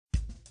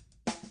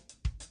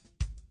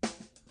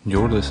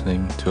You're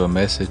listening to a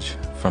message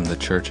from the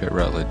Church at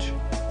Rutledge.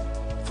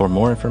 For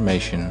more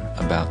information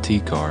about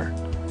TCAR,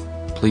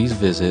 please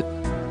visit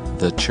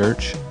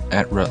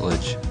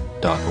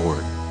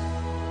thechurchatrutledge.org.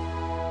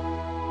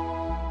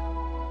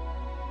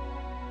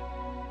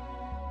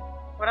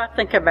 What I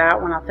think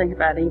about when I think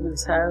about Even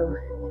So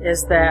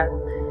is that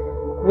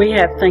we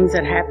have things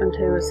that happen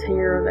to us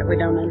here that we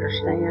don't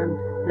understand,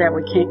 that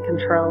we can't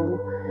control,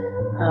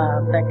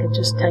 that could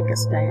just take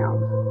us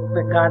down.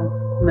 But God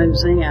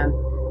moves in,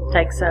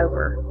 takes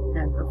over,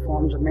 and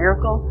performs a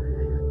miracle,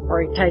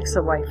 or He takes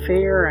away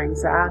fear or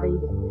anxiety.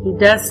 He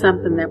does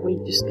something that we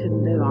just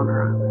couldn't do on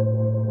our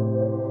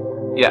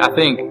own. Yeah, I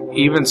think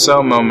even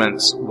so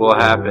moments will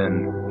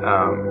happen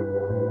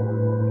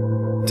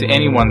to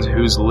anyone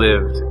who's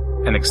lived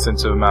an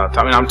extensive amount of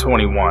time. I mean, I'm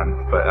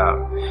 21, but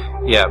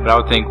but I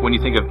would think when you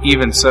think of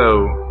even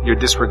so, you're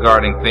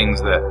disregarding things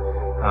that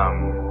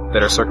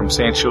that are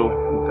circumstantial.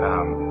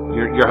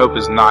 Your hope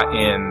is not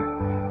in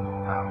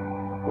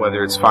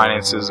whether it's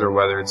finances or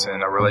whether it's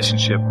in a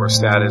relationship or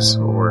status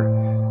or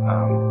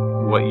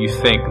what you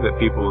think that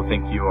people will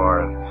think you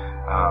are.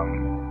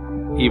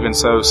 Even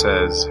so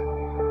says,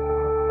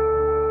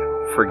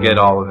 forget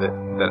all of it,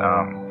 that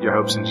your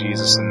hope's in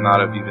Jesus and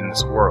not of even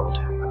this world.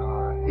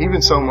 Even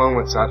so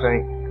moments, I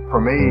think, for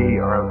me,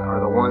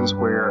 are the ones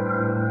where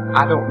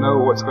I don't know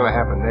what's going to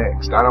happen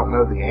next. I don't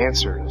know the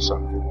answer to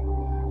something.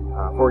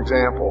 For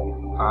example,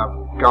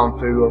 I've gone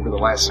through over the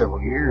last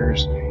several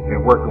years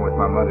in working with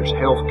my mother's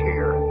health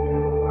care.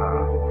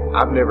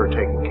 I've never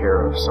taken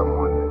care of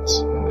someone that's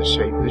in the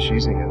shape that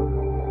she's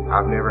in.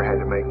 I've never had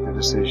to make the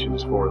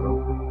decisions for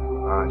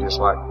them, just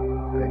like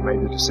they made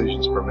the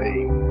decisions for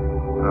me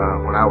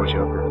when I was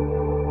younger.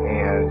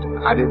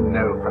 And I didn't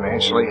know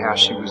financially how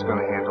she was going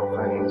to handle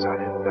things. I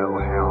didn't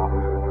know how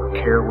her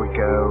care would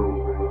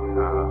go.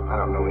 I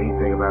don't know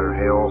anything about her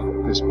health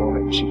at this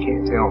point, and she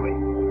can't tell me.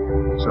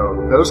 So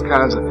those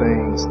kinds of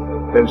things,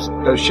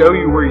 those show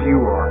you where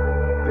you are,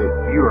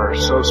 that you are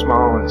so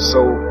small and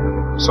so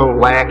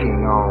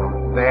lacking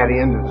on that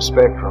end of the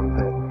spectrum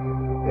that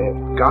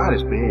God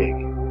is big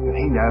and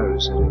He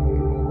knows.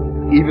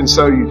 And even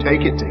so, you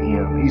take it to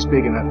Him. He's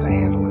big enough to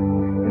handle it,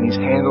 and He's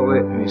handled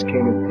it, and He's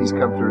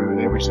come through in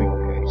every single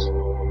case.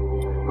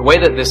 The way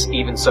that this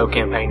Even So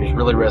campaign has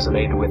really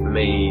resonated with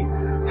me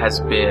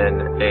has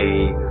been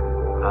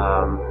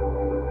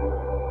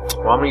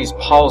I'm going to use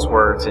Paul's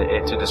words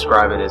to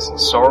describe it as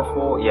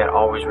sorrowful yet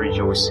always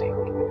rejoicing.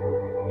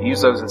 He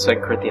used those in 2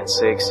 Corinthians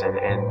 6, and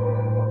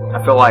I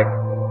feel like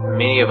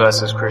many of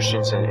us as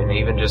Christians, and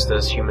even just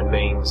as human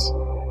beings,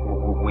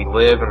 we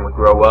live and we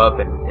grow up,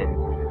 and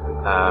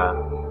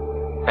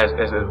as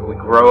we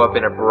grow up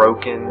in a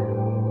broken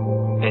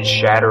and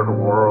shattered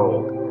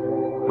world,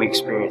 we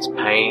experience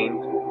pain,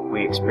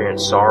 we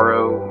experience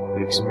sorrow,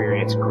 we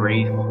experience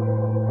grief.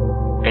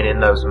 And in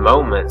those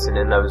moments and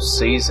in those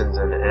seasons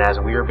and as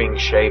we are being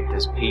shaped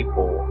as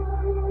people,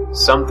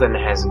 something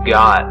has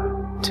got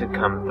to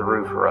come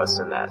through for us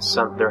in that.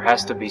 There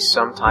has to be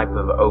some type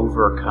of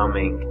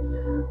overcoming,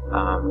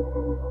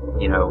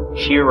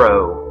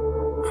 hero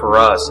for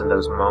us in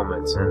those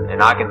moments.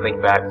 And I can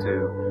think back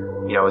to,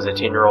 as a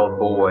 10-year-old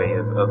boy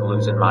of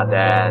losing my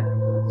dad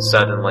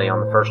suddenly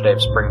on the first day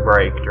of spring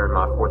break during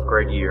my 4th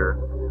grade year,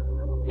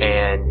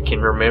 and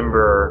can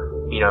remember,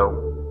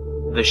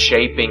 the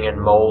shaping and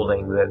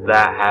molding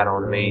that had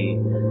on me.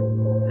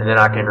 And then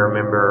I can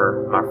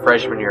remember my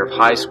freshman year of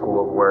high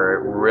school where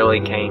it really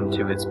came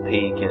to its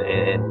peak,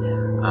 and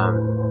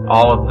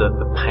all of the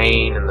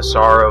pain and the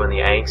sorrow and the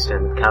angst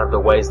and kind of the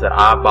ways that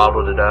I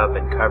bottled it up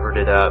and covered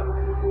it up,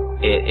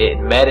 it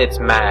met its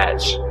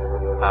match.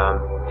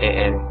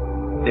 And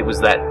it was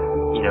that,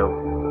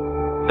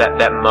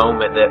 that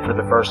moment that for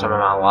the first time in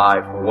my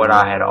life, what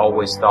I had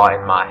always thought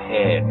in my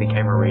head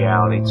became a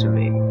reality to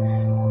me.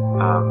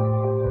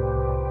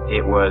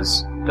 It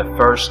was the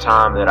first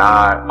time that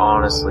I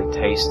honestly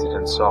tasted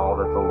and saw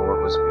that the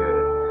Lord was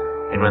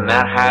good. And when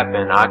that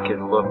happened, I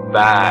could look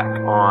back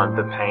on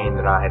the pain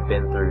that I had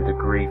been through, the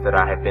grief that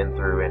I had been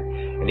through,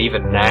 and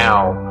even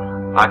now,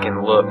 I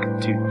can look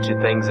to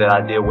things that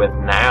I deal with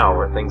now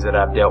or things that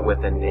I've dealt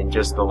with in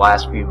just the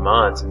last few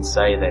months and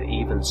say that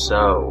even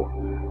so,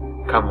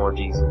 come Lord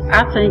Jesus.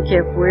 I think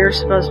if we're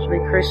supposed to be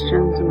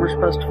Christians and we're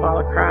supposed to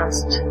follow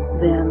Christ,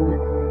 then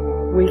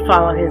we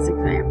follow His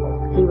example.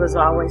 He was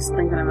always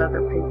thinking of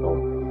other people.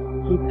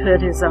 He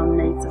put His own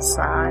needs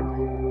aside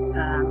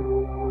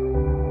and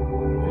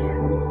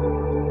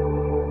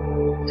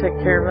took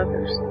care of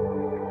others.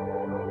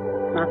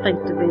 And I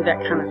think to be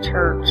that kind of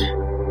church,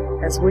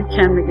 as we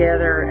come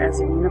together as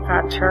a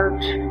unified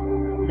church,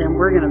 then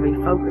we're going to be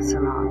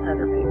focusing on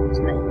other people's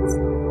needs.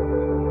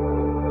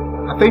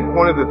 I think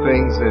one of the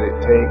things that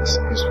it takes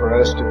is for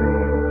us to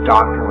be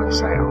doctrinally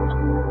sound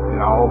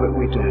in all that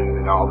we do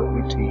and all that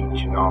we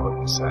teach and all that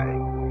we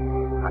say.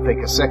 I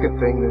think a second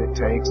thing that it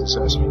takes is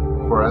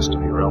for us to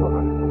be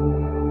relevant.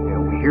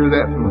 We hear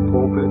that from the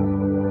pulpit,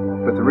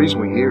 but the reason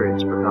we hear it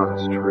is because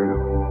it's true.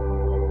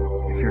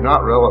 If you're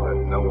not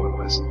relevant, no one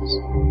listens.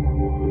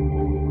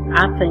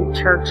 I think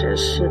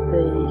churches should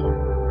be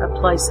a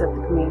place that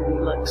the community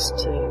looks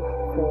to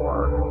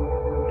for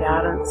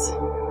guidance,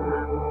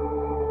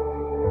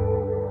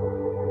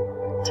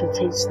 to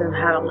teach them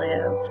how to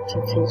live, to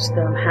teach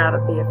them how to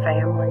be a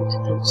family, to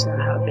teach them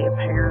how to be a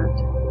parent,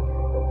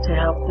 to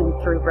help them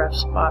through rough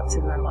spots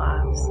in their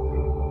lives.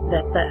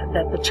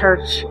 That the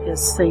church is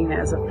seen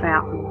as a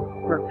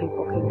fountain where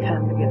people can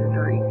come to get a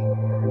drink,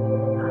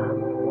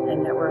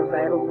 and that we're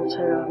available to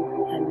them,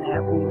 and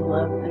that we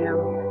love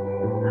them.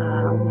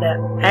 That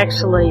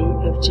actually,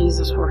 if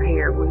Jesus were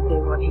here, we'd do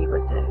what he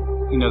would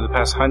do. You know, the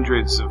past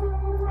hundreds of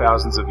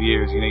thousands of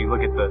years, you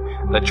look at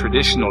the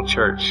traditional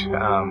church,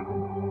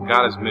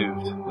 God has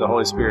moved. The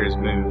Holy Spirit has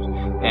moved.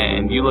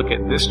 And you look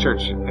at this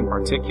church in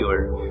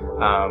particular,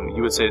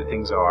 you would say that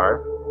things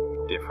are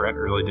different,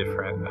 really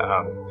different.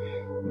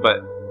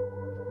 But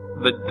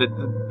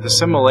the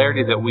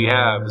similarity that we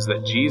have is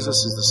that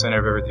Jesus is the center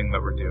of everything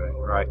that we're doing,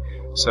 right?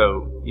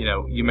 So,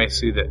 you may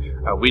see that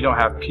we don't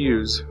have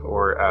pews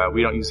or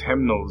we don't use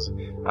hymnals.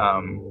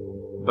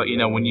 But,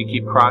 when you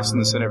keep Christ in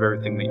the center of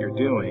everything that you're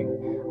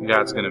doing,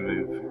 God's going to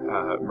move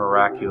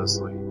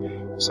miraculously.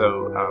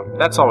 So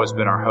that's always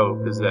been our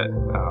hope, is that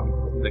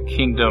the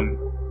kingdom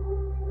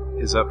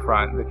is up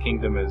front. The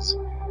kingdom is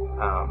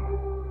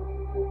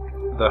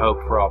the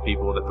hope for all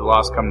people, that the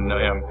lost come to know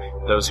him,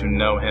 those who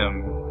know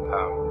him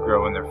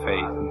grow in their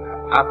faith.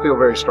 I feel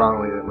very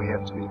strongly that we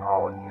have to be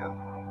all in.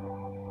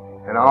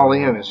 And all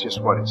in is just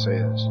what it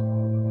says.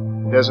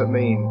 It doesn't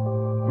mean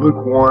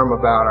lukewarm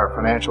about our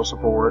financial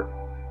support,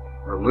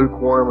 or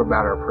lukewarm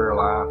about our prayer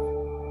life,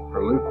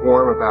 or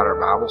lukewarm about our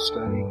Bible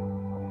study,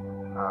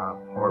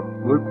 or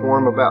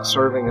lukewarm about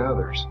serving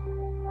others.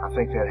 I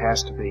think that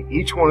has to be,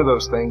 each one of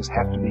those things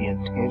have to be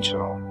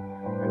intentional,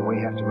 and we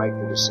have to make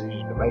the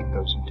decision to make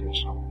those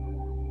intentional.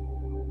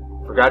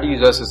 For God to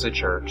use us as a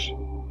church,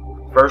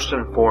 first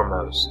and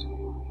foremost,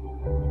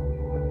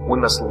 we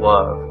must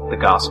love the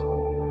gospel.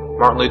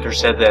 Martin Luther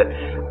said that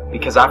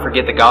because I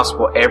forget the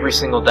gospel every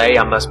single day,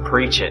 I must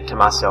preach it to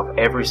myself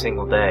every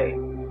single day.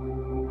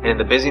 And in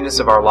the busyness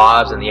of our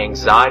lives and the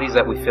anxieties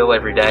that we feel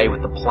every day,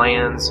 with the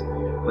plans,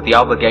 with the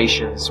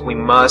obligations, we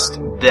must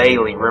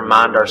daily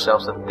remind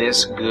ourselves of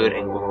this good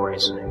and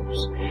glorious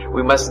news.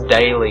 We must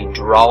daily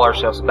draw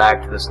ourselves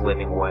back to this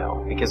living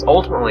well. Because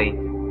ultimately,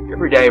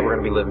 every day we're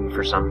going to be living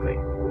for something.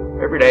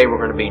 Every day we're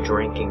going to be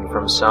drinking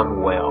from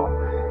some well.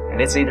 And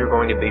it's either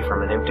going to be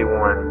from an empty one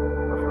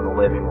or from the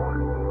living one.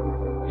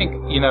 I think,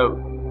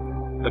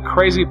 the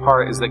crazy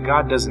part is that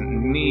God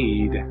doesn't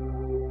need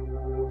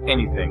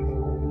anything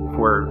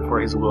for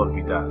his will to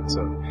be done.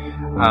 So,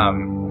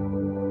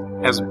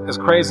 as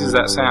crazy as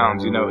that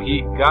sounds,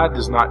 God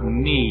does not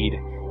need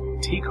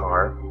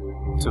TCAR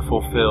to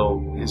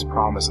fulfill his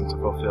promise and to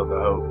fulfill the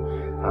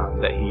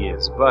hope that he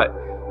is. But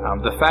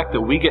the fact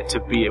that we get to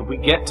be a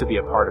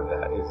part of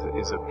that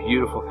is a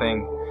beautiful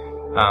thing.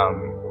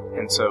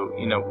 And so,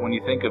 when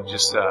you think of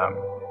just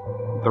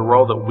the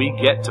role that we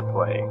get to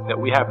play, that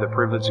we have the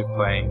privilege of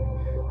playing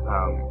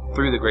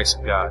through the grace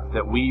of God,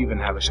 that we even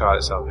have a shot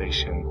at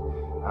salvation,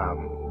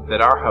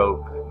 that our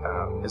hope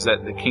is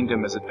that the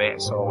kingdom is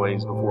advanced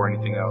always before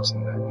anything else,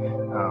 and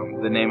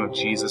that the name of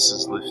Jesus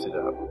is lifted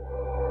up.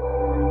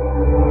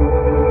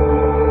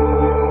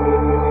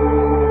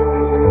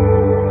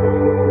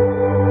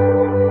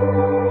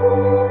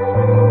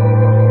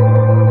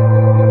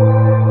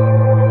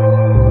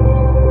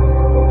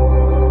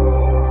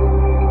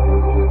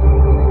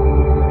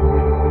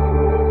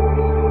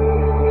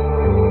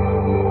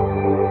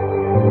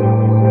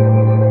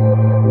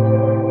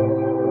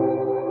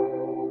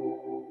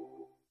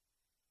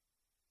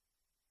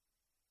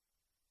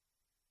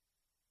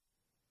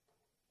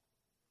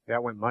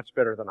 That went much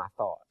better than I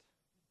thought.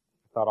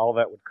 I thought all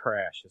that would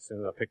crash as soon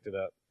as I picked it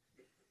up.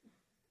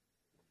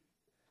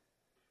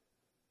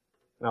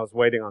 And I was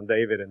waiting on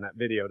David in that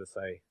video to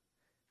say,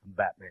 I'm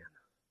Batman.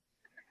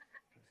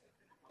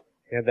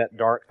 He had that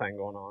dark thing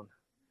going on.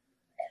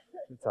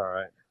 It's all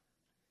right.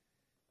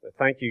 But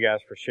thank you guys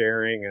for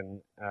sharing,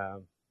 and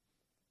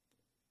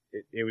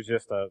it was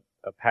just a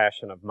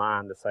passion of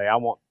mine to say I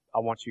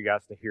want you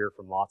guys to hear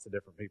from lots of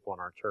different people in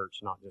our church,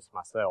 not just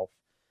myself.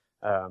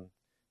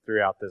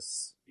 Throughout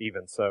this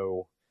Even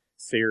So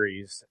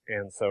series,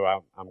 and so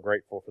I'm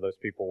grateful for those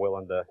people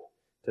willing to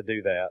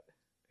do that.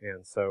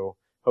 And so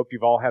hope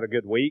you've all had a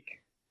good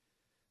week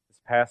this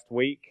past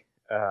week.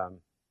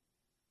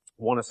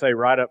 Want to say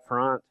right up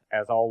front,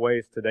 as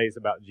always, today's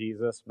about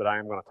Jesus, but I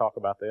am going to talk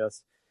about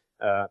this,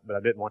 but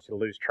I didn't want you to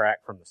lose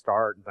track from the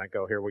start and think,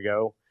 oh, here we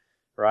go,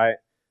 right?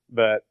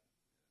 But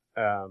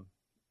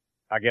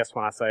I guess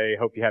when I say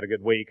hope you had a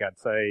good week, I'd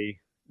say,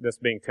 this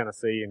being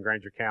Tennessee and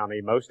Granger County,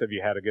 most of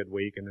you had a good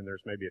week, and then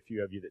there's maybe a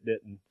few of you that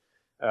didn't.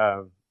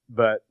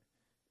 But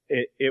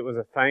it was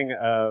a thing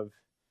of,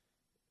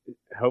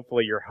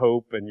 hopefully your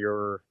hope and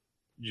your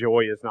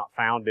joy is not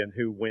found in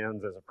who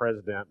wins as a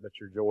president, but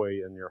your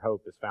joy and your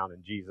hope is found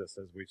in Jesus,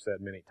 as we've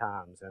said many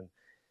times.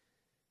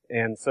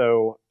 And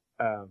so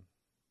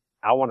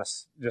I want to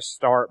just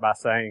start by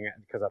saying,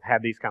 because I've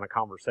had these kind of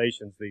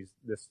conversations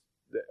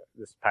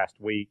this past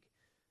week,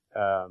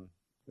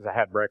 as I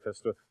had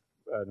breakfast with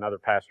another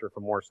pastor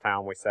from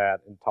Morristown. We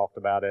sat and talked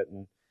about it,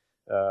 and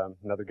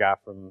another guy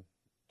from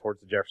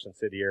towards the Jefferson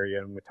City area,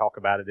 and we talk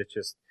about it. It's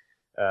just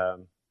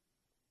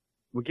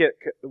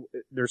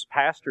there's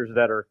pastors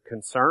that are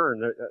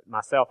concerned.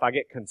 Myself, I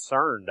get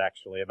concerned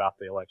actually about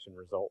the election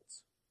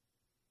results.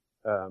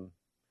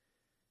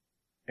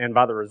 And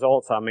by the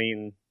results, I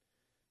mean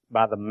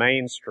by the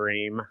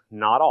mainstream,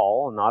 not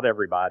all, not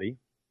everybody,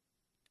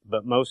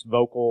 but most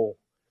vocal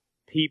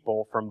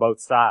people from both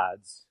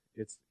sides.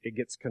 It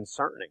gets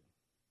concerning.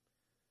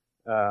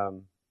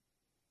 And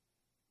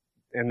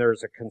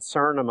there's a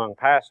concern among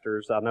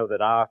pastors I know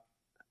that I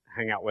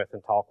hang out with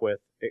and talk with,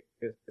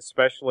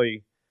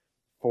 especially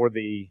for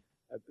the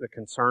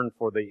concern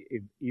for the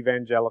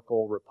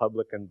evangelical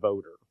Republican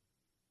voter.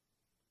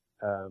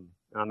 I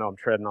know I'm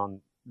treading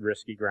on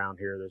risky ground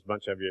here. There's a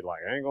bunch of you like,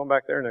 I ain't going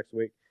back there next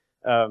week.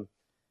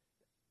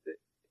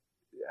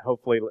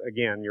 Hopefully,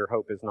 again, your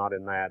hope is not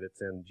in that. It's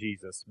in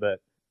Jesus.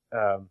 But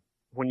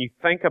when you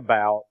think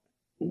about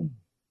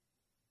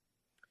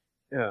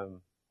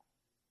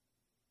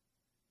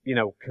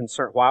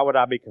concern. Why would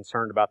I be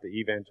concerned about the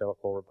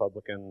evangelical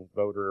Republican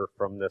voter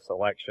from this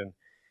election?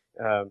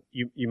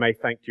 You may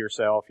think to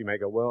yourself, you may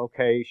go, well,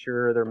 okay,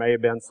 sure, there may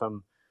have been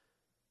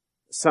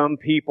some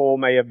people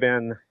may have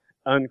been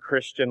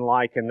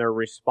unchristian-like in their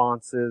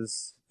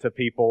responses to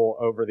people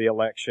over the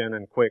election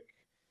and quick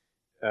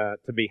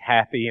to be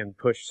happy and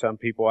push some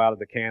people out of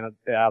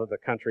the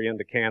country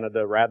into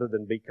Canada rather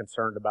than be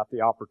concerned about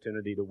the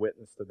opportunity to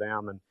witness to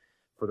them and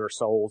for their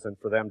souls and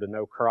for them to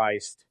know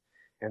Christ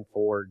and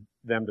for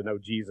them to know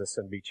Jesus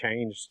and be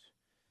changed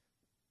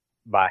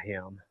by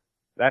Him.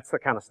 That's the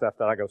kind of stuff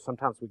that I go,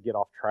 sometimes we get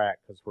off track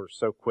because we're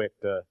so quick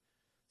to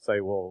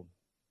say, well,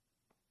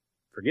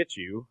 forget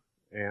you.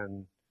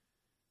 And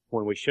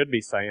when we should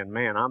be saying,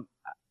 man,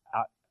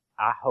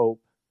 I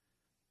hope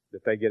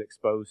that they get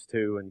exposed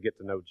to and get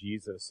to know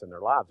Jesus and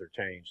their lives are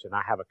changed. And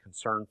I have a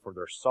concern for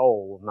their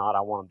soul, not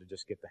I want them to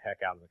just get the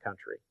heck out of the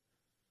country.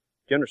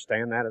 Do you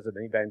understand that as an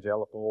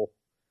evangelical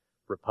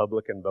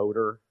Republican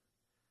voter?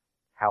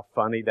 How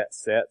funny that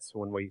sets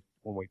when we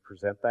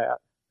present that.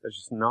 That's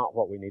just not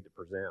what we need to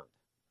present.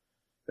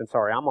 And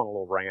sorry, I'm on a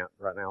little rant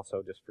right now,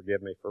 so just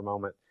forgive me for a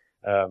moment.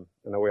 I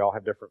know we all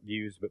have different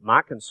views, but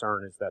my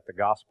concern is that the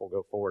gospel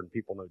go forward and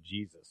people know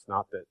Jesus,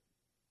 not that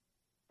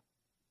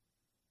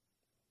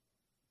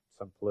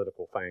some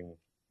political thing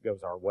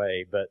goes our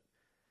way. But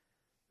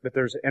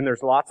there's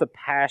lots of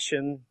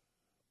passion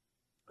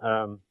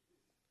to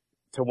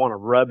want to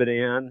rub it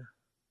in,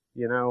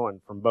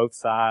 and from both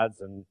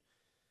sides and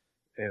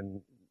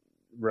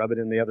rub it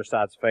in the other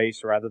side's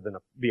face rather than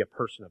be a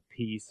person of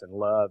peace and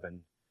love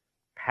and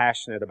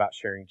passionate about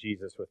sharing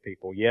Jesus with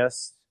people.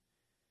 Yes.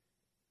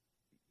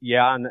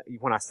 Yeah, and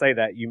when I say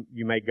that, you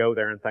may go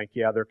there and think,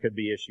 yeah, there could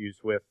be issues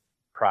with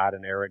pride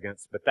and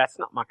arrogance, but that's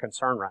not my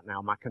concern right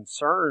now. My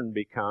concern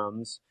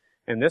becomes,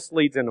 and this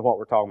leads into what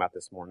we're talking about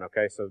this morning,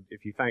 okay? So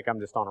if you think I'm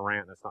just on a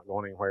rant and it's not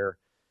going anywhere,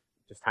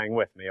 just hang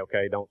with me,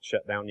 okay? Don't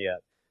shut down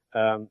yet.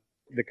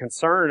 The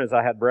concern, as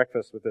I had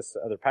breakfast with this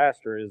other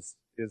pastor, is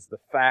the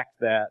fact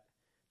that,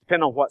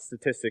 depending on what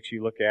statistics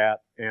you look at,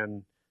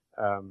 and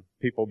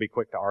people will be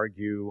quick to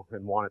argue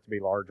and want it to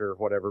be larger or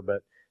whatever,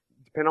 but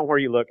depending on where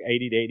you look,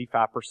 80 to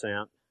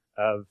 85%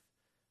 of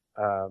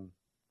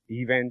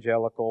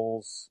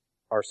evangelicals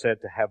are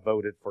said to have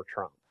voted for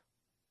Trump.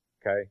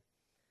 Okay?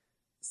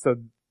 So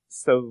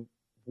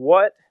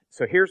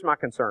here's my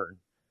concern.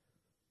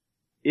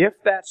 If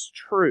that's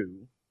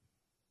true,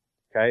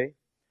 okay,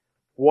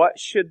 what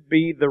should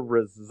be the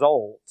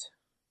result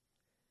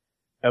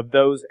of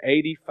those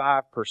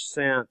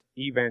 85%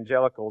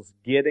 evangelicals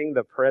getting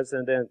the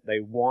president they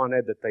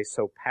wanted, that they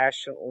so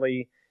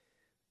passionately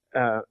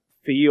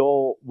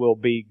feel will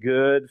be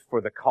good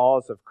for the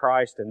cause of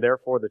Christ and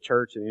therefore the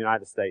church in the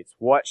United States?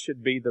 What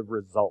should be the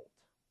result?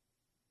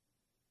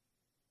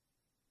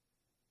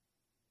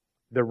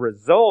 The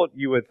result,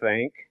 you would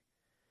think,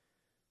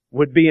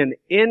 would be an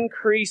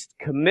increased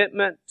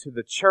commitment to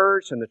the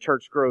church, and the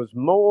church grows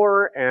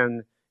more,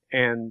 and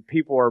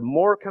people are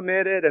more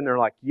committed, and they're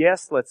like,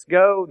 yes, let's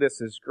go,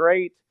 this is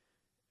great.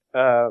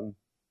 And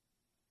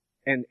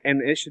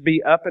it should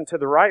be up and to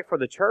the right for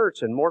the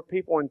church, and more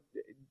people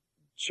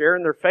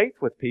sharing their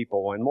faith with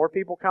people, and more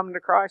people coming to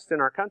Christ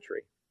in our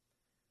country.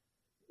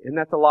 Isn't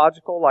that the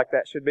logical, like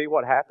that should be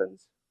what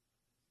happens?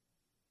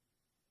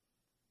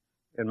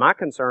 And my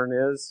concern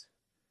is,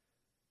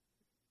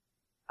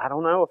 I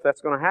don't know if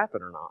that's going to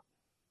happen or not.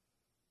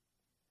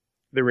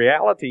 The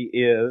reality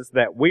is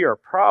that we are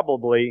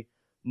probably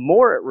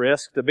more at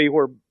risk to be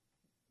where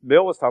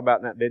Bill was talking about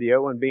in that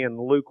video and being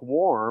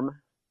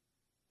lukewarm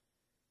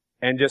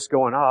and just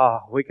going,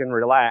 we can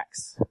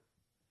relax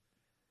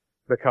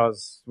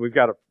because we've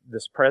got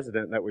this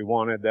president that we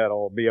wanted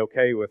that'll be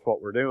okay with what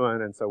we're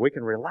doing, and so we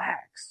can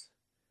relax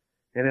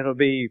and it'll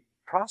be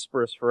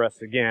prosperous for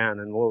us again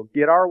and we'll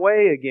get our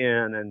way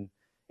again,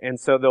 and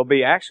so there'll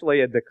be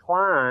actually a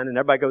decline, and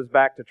everybody goes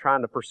back to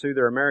trying to pursue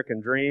their American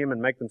dream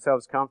and make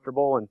themselves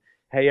comfortable, and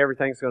hey,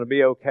 everything's going to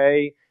be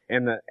okay.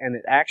 and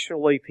it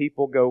actually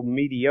people go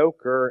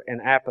mediocre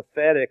and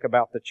apathetic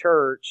about the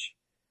church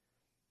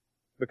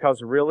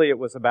because really it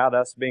was about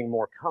us being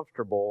more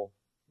comfortable,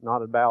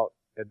 not about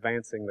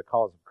advancing the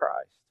cause of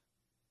Christ.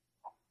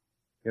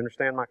 You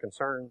understand my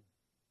concern?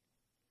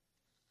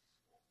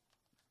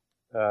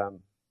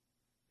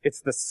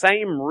 It's the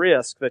same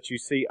risk that you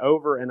see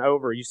over and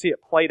over. You see it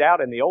played out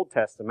in the Old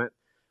Testament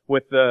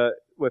with the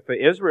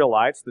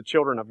Israelites, the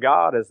children of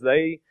God, as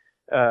they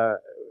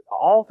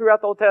all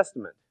throughout the Old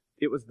Testament.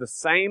 It was the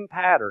same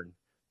pattern.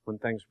 When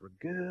things were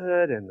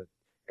good and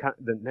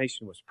the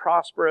nation was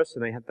prosperous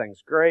and they had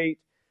things great,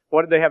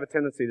 what did they have a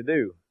tendency to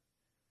do?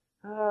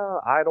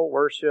 Idol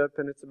worship,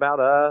 and it's about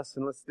us,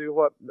 and let's do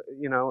what,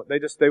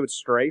 they would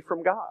stray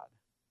from God.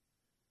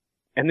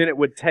 And then it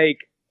would take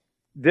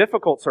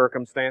difficult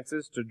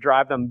circumstances to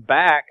drive them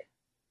back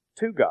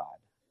to God.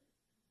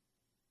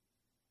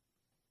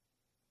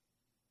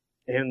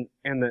 And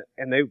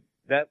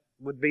that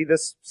would be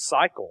this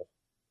cycle.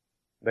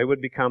 They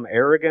would become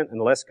arrogant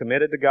and less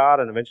committed to God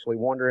and eventually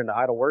wander into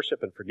idol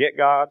worship and forget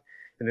God.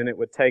 And then it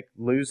would take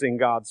losing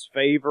God's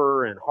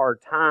favor and hard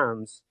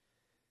times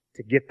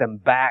to get them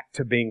back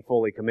to being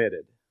fully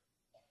committed.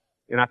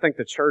 And I think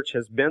the church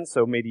has been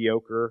so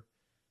mediocre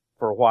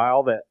for a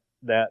while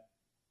that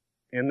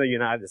in the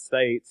United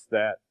States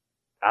that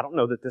I don't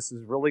know that this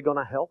is really going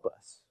to help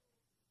us.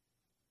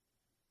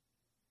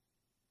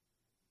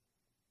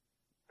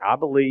 I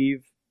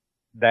believe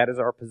that is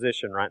our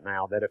position right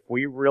now, that if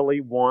we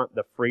really want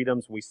the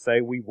freedoms we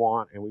say we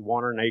want, and we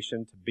want our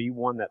nation to be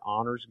one that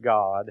honors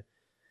God,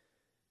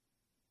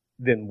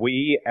 then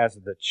we as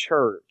the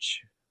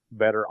church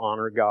better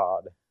honor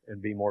God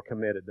and be more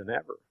committed than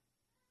ever.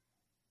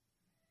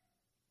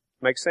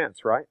 Makes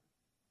sense, right?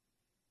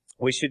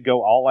 We should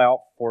go all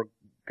out for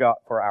God,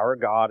 for our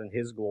God and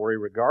His glory,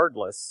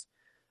 regardless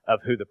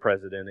of who the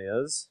president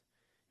is.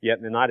 Yet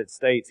in the United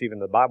States, even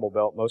the Bible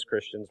Belt, most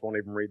Christians won't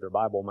even read their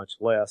Bible, much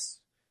less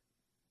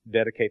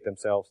dedicate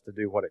themselves to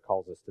do what it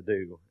calls us to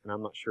do. And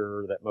I'm not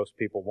sure that most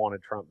people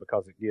wanted Trump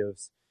because it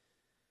gives,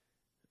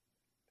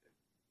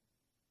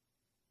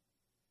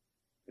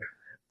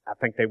 I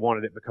think they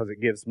wanted it because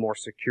it gives more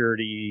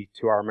security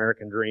to our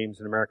American dreams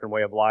and American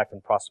way of life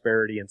and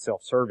prosperity and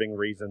self-serving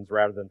reasons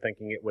rather than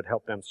thinking it would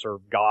help them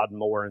serve God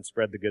more and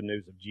spread the good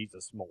news of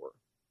Jesus more.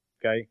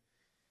 Okay?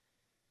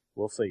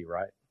 We'll see,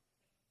 right?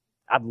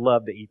 I'd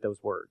love to eat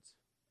those words.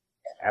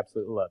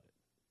 Absolutely love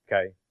it.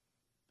 Okay?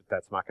 But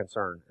that's my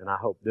concern. And I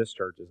hope this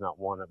church is not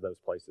one of those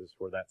places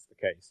where that's the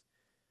case.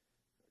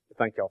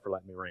 Thank y'all for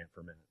letting me rant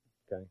for a minute.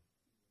 Okay?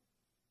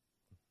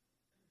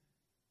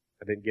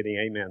 I didn't get any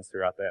amens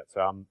throughout that.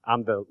 So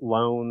I'm the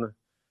lone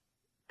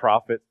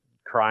prophet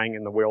crying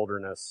in the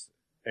wilderness,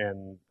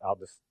 and I'll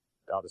just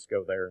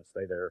go there and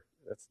stay there.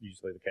 That's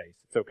usually the case.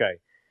 It's okay.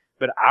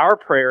 But our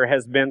prayer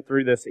has been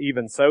through this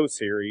Even So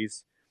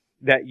series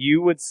that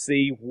you would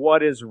see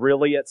what is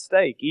really at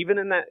stake, even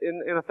in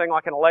a thing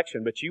like an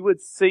election, but you would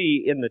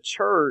see in the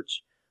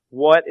church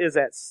what is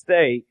at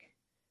stake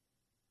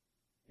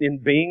in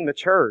being the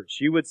church.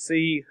 You would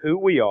see who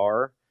we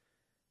are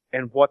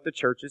and what the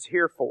church is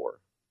here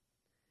for.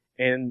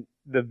 And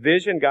the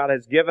vision God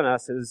has given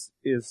us is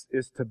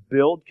to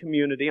build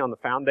community on the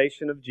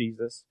foundation of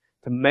Jesus,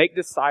 to make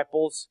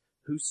disciples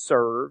who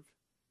serve.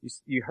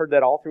 You heard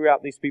that all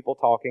throughout these people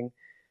talking,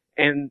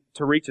 and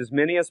to reach as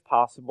many as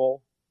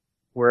possible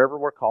wherever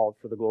we're called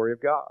for the glory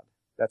of God.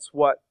 That's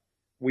what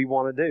we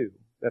want to do.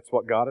 That's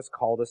what God has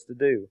called us to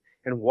do.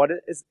 And what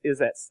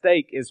is at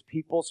stake is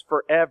people's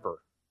forever.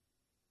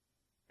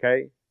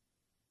 Okay?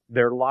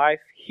 Their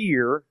life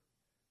here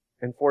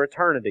and for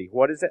eternity.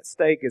 What is at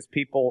stake is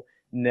people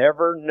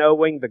never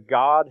knowing the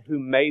God who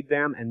made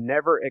them and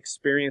never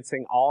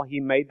experiencing all He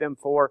made them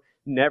for,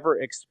 never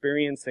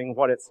experiencing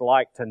what it's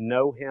like to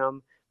know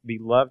Him, be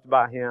loved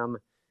by Him,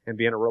 and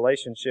be in a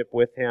relationship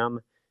with Him,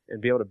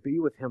 and be able to be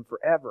with Him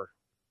forever.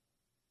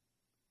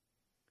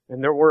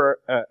 And there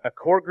were a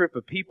core group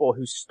of people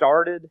who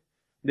started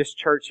this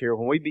church here.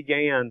 When we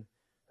began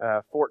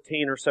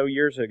 14 or so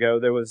years ago,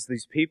 there was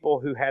these people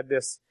who had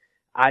this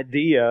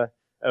idea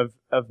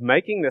of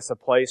making this a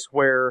place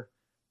where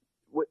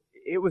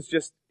it was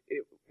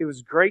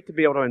great to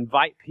be able to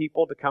invite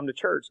people to come to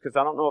church, because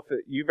I don't know if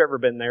you've ever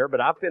been there,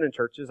 but I've been in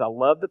churches. I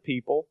love the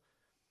people.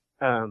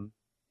 I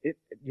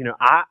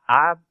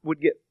would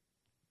get,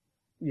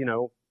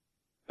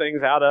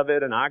 things out of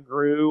it, and I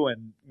grew,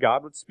 and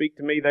God would speak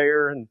to me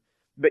there.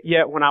 But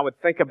yet, when I would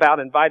think about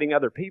inviting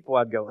other people,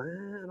 I'd go,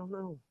 I don't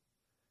know.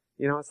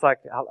 It's like,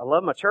 I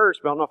love my church,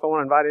 but I don't know if I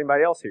want to invite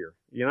anybody else here,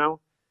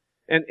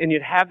 And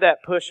you'd have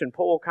that push and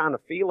pull kind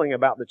of feeling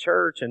about the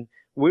church, and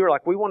we were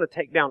like, we want to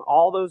take down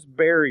all those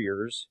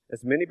barriers,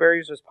 as many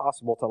barriers as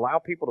possible, to allow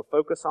people to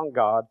focus on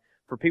God,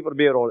 for people to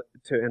be able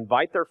to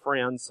invite their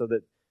friends so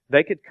that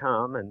they could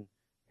come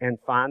and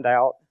find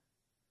out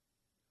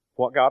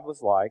what God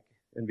was like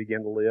and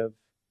begin to live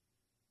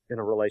in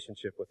a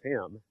relationship with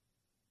Him.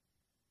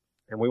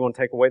 And we want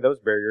to take away those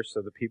barriers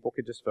so that people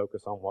could just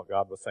focus on what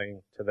God was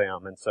saying to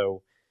them. And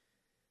so,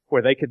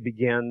 where they could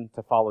begin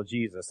to follow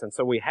Jesus. And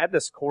so we had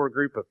this core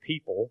group of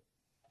people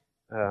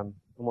I'm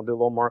going to do a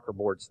little marker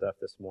board stuff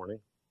this morning.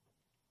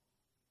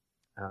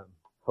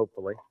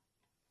 Hopefully.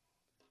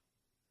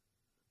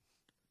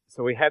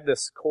 So we had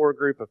this core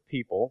group of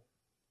people.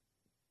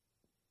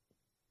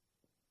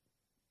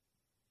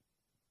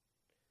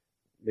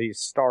 These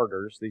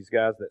starters, these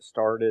guys that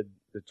started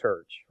the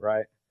church,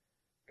 right?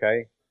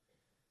 Okay?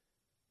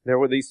 There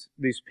were these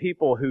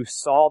people who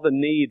saw the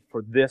need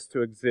for this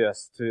to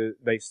exist.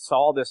 They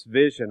saw this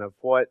vision of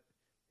what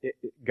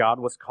God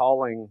was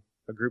calling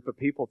a group of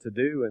people to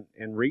do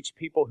and reach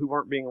people who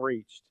weren't being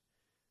reached.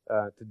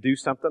 To do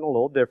something a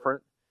little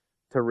different,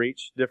 to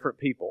reach different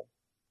people.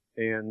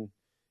 And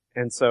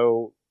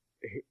so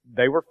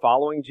they were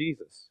following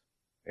Jesus.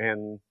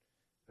 And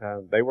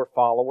they were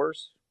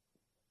followers.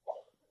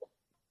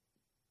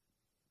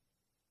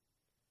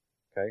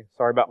 Okay,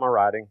 sorry about my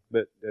writing,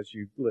 but as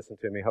you listen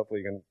to me, hopefully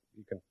you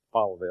can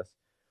follow this.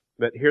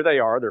 But here they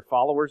are, they're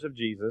followers of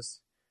Jesus,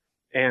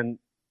 and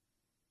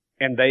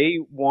they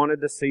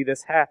wanted to see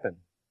this happen.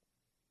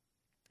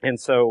 And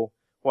so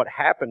what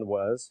happened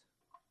was,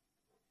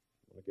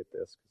 let me get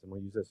this because I'm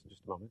going to use this in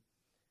just a moment.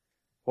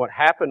 What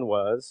happened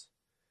was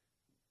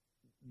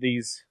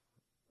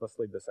let's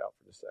leave this out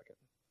for just a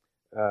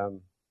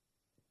second.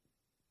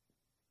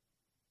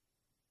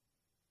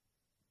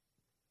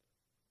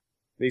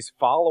 These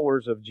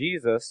followers of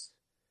Jesus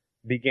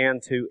began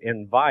to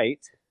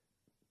invite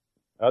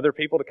other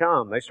people to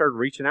come. They started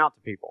reaching out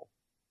to people,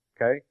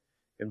 okay?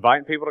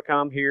 Inviting people to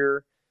come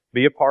here,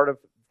 be a part of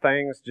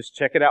things, just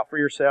check it out for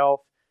yourself.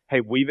 Hey,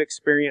 we've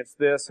experienced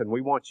this and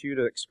we want you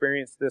to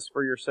experience this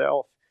for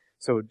yourself.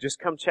 So just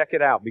come check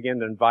it out. Begin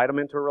to invite them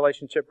into a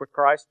relationship with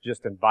Christ.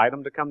 Just invite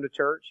them to come to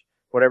church,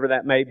 whatever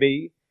that may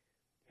be.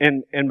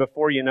 And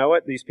before you know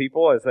it, these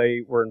people, as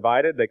they were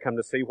invited, they come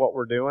to see what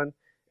we're doing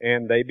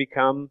and they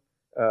become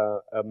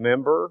a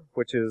member,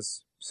 which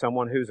is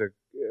someone who's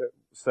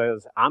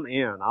says, I'm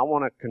in. I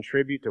want to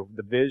contribute to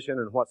the vision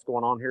and what's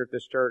going on here at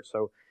this church.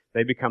 So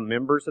they become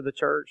members of the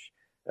church.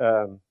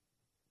 I've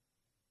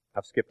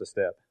skipped a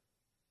step.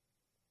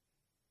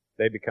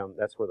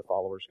 That's where the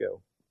followers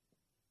go.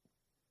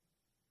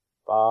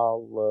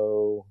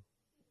 Follower.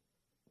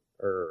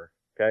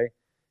 Okay?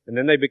 And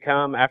then they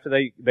become, after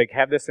they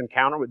have this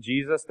encounter with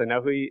Jesus, they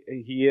know who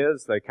he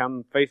is, they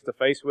come face to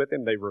face with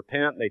him, they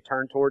repent, they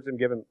turn towards him,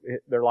 give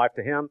their life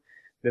to him.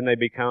 Then they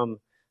become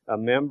a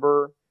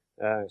member,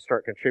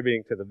 start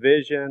contributing to the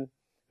vision.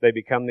 They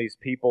become these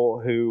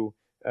people who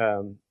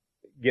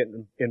get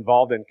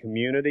involved in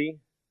community,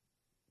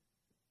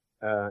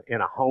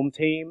 in a home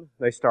team.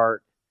 They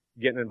start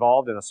getting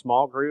involved in a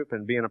small group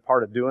and being a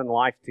part of doing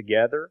life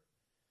together.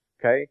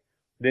 Okay?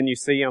 Then you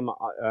see them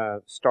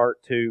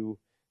start to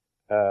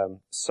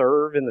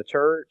serve in the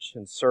church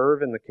and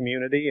serve in the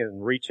community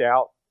and reach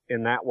out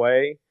in that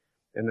way.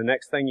 And the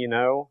next thing you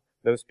know,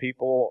 those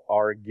people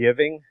are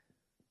giving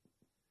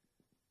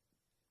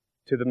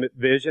to the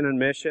vision and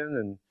mission,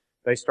 and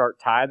they start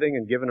tithing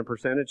and giving a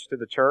percentage to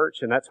the church.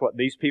 And that's what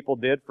these people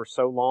did for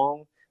so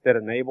long that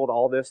enabled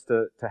all this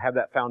to have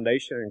that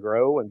foundation and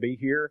grow and be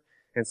here.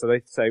 And so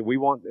they say, we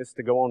want this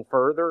to go on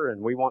further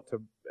and we want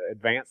to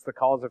advance the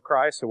cause of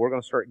Christ. So we're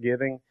going to start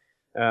giving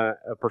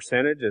a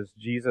percentage as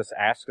Jesus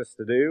asks us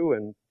to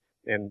do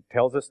and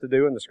tells us to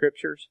do in the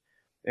scriptures.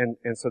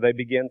 And so they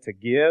begin to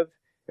give.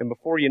 And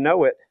before you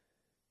know it,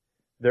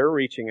 they're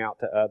reaching out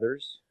to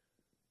others.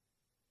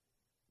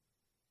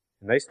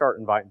 And they start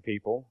inviting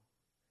people.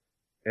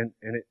 And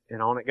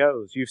on it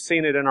goes. You've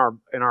seen it in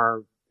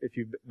our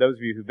those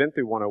of you who've been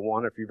through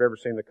 101, if you've ever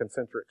seen the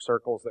concentric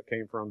circles that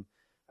came from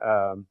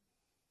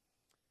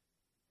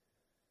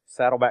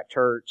Saddleback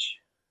Church,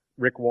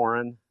 Rick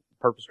Warren,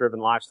 Purpose-Driven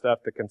Life stuff,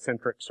 the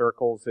concentric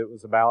circles. It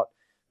was about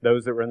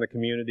those that were in the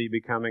community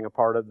becoming a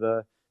part of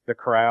the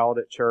crowd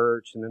at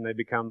church, and then they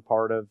become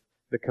part of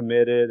the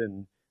committed,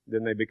 and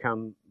then they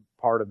become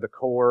part of the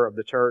core of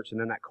the church, and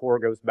then that core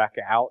goes back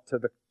out to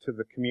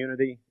the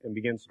community and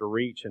begins to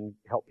reach and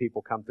help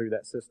people come through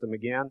that system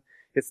again.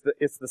 It's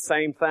the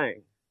same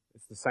thing.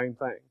 It's the same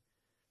thing.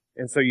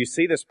 And so you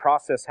see this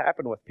process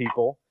happen with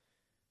people,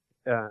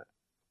 and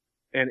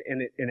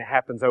it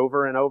happens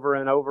over and over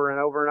and over and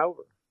over and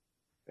over.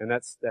 And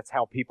that's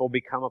how people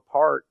become a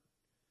part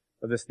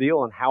of this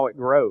deal and how it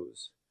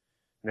grows.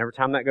 And every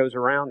time that goes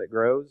around, it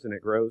grows and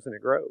it grows and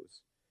it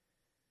grows.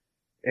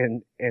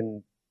 And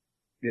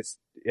it's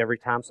every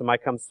time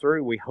somebody comes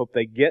through, we hope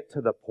they get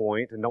to the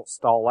point and don't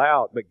stall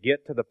out, but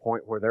get to the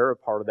point where they're a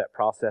part of that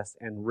process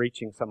and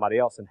reaching somebody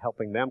else and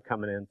helping them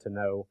coming in to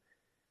know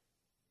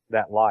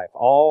that life.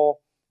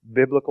 All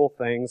biblical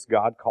things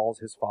God calls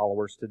His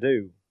followers to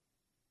do.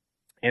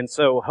 And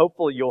so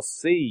hopefully you'll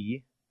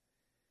see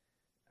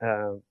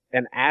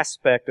an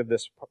aspect of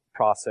this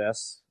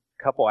process,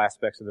 a couple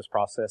aspects of this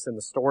process in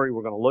the story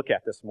we're going to look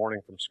at this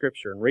morning from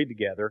Scripture and read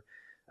together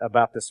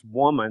about this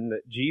woman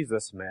that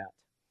Jesus met.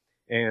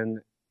 And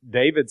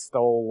David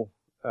stole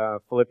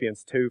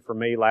Philippians 2 from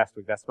me last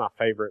week. That's my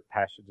favorite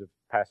passage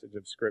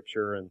of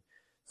Scripture, and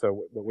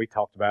so we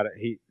talked about it.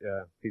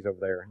 He's over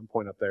there. I'm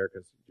pointing up there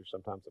because you're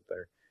sometimes up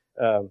there.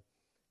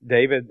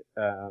 David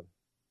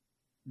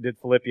did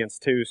Philippians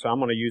 2, so I'm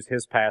going to use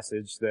his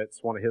passage. That's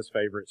one of his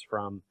favorites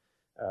from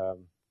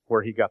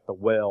where he got the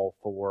well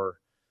for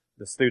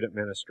the student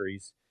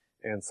ministries.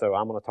 And so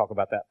I'm going to talk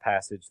about that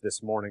passage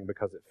this morning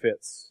because it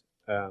fits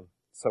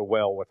so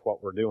well with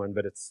what we're doing.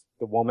 But it's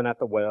the woman at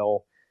the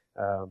well.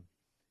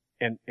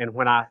 And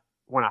when I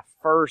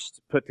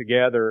first put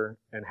together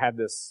and had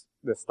this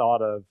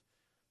thought of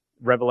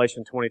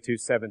Revelation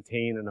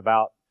 22:17 and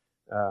about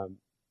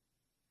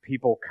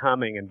people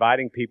coming,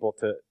 inviting people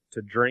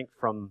to drink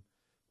from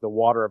the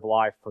water of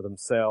life for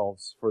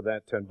themselves,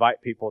 to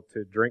invite people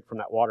to drink from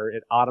that water,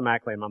 it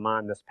automatically in my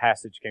mind, this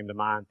passage came to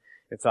mind.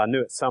 And so I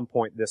knew at some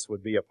point this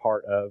would be a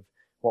part of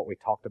what we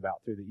talked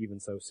about through the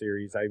Even So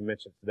series. I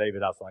mentioned to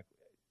David, I was like,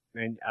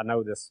 man, I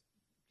know this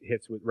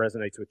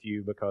resonates with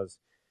you because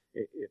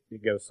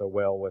it goes so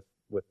well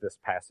with this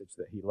passage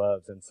that he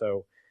loves. And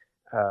so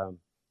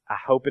I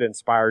hope it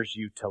inspires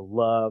you to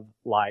love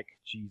like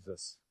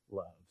Jesus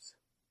loves.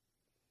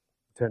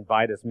 To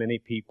invite as many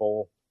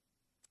people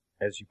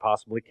as you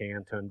possibly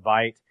can. To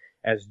invite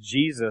as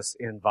Jesus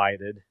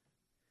invited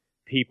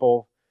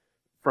people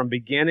from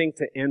beginning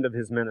to end of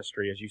his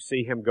ministry, as you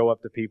see him go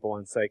up to people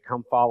and say,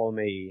 come follow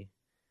me.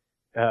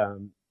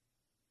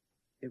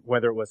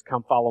 Whether it was,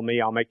 come follow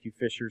me, I'll make you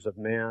fishers of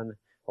men,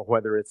 or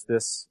whether it's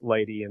this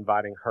lady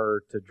inviting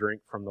her to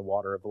drink from the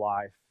water of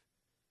life,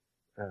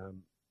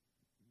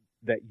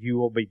 that you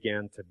will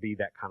begin to be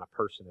that kind of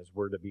person as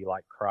we're to be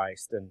like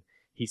Christ. And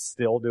he's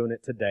still doing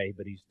it today,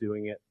 but he's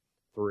doing it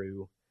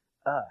through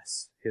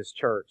us, his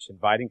church,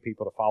 inviting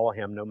people to follow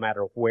him no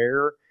matter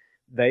where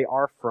they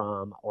are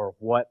from or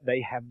what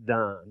they have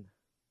done.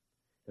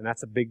 And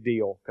that's a big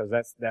deal because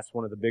that's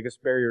one of the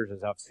biggest barriers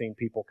is I've seen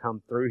people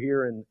come through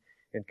here and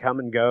come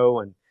and go,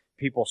 and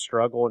people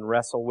struggle and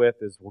wrestle with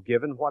is, well,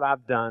 given what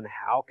I've done,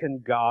 how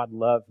can God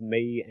love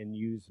me and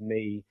use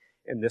me?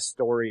 And this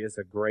story is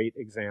a great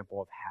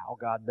example of how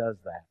God does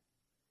that.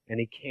 And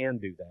he can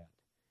do that.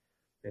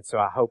 And so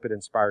I hope it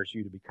inspires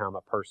you to become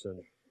a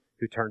person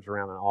who turns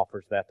around and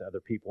offers that to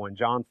other people. In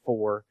John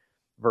 4,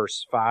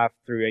 verse 5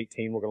 through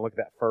 18, we're going to look at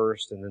that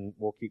first, and then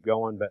we'll keep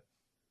going. But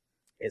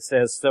it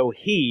says, so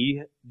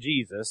he,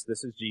 Jesus,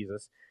 this is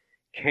Jesus,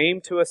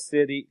 came to a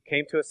city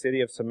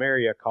of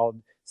Samaria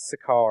called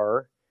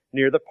Sychar,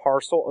 near the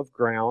parcel of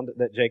ground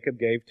that Jacob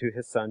gave to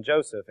his son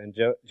Joseph, and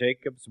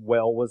Jacob's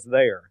well was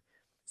there.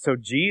 So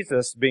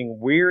Jesus, being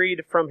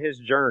wearied from his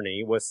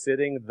journey, was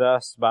sitting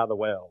thus by the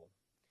well.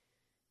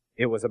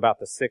 It was about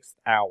the 6th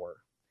hour.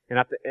 And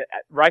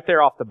right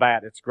there off the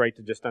bat, it's great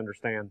to just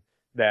understand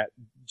that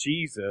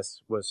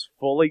Jesus was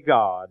fully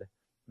God,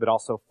 but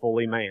also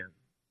fully man.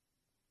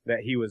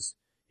 That he was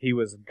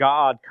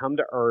God come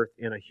to earth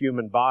in a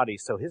human body,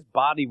 so his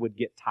body would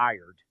get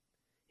tired.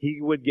 He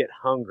would get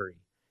hungry.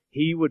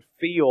 He would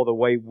feel the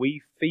way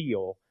we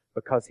feel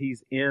because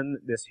he's in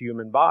this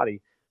human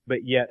body, but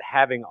yet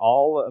having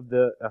all of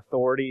the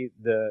authority,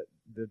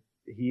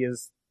 he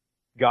is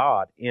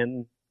God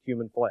in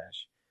human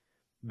flesh.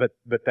 But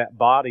that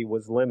body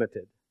was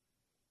limited.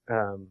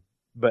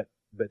 But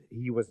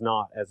he was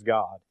not as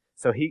God.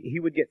 So he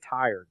would get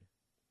tired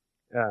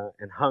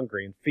and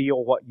hungry and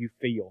feel what you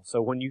feel.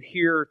 So when you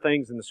hear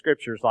things in the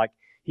scriptures like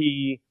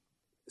he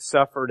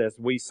suffered as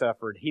we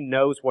suffered, he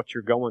knows what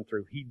you're going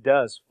through. He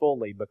does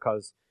fully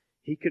because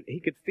he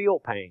could feel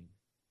pain.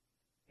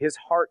 His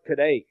heart could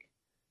ache.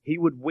 He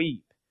would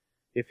weep.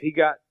 If he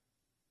got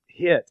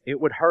hit, it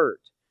would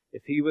hurt.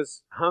 If he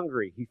was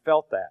hungry, he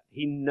felt that.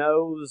 He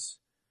knows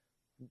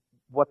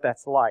what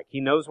that's like. He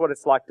knows what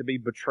it's like to be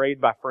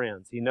betrayed by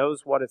friends. He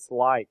knows what it's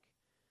like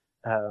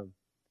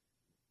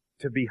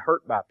to be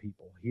hurt by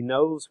people. He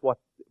knows what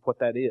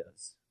that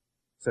is.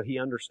 So he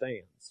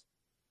understands.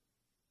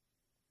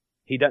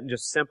 He doesn't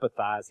just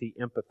sympathize, he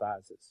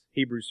empathizes.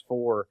 Hebrews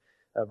 4,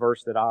 a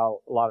verse that a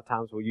lot of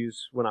times will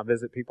use when I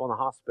visit people in the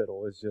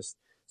hospital, is just,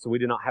 so we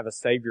do not have a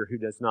Savior who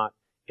does not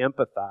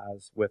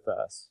empathize with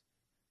us.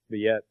 But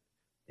yet,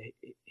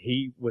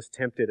 he was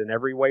tempted in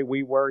every way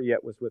we were,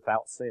 yet was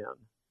without sin.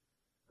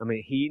 I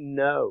mean, he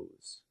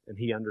knows and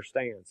he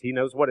understands. He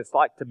knows what it's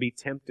like to be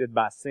tempted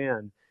by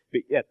sin,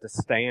 but yet to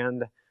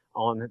stand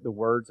on the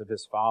words of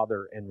his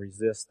Father and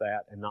resist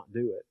that and not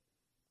do it.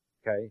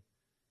 Okay?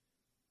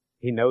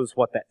 He knows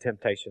what that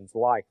temptation's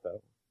like,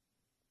 though.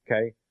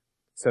 Okay?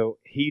 So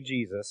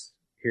Jesus,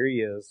 here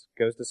he is,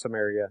 goes to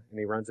Samaria, and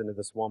he runs into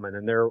this woman.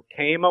 And there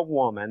came a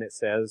woman, it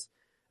says,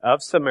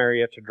 of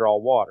Samaria to draw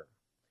water,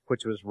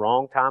 which was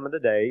wrong time of the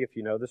day, if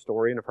you know the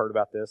story and have heard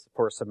about this,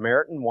 for a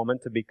Samaritan woman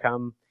to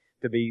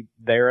be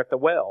there at the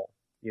well.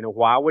 You know,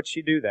 why would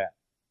she do that?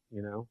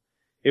 You know,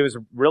 it was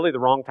really the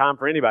wrong time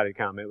for anybody to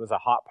come. It was a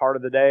hot part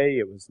of the day.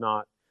 It was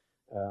not,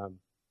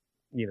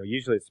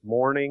 usually it's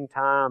morning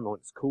time when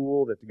it's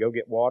cool to go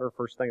get water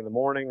first thing in the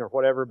morning or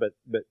whatever,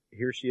 but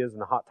here she is in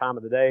the hot time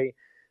of the day.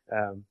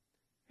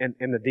 And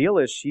the deal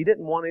is she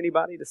didn't want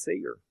anybody to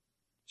see her.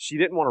 She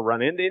didn't want to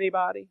run into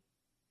anybody.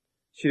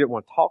 She didn't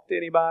want to talk to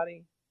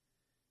anybody.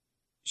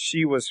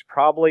 She was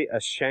probably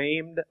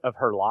ashamed of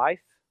her life,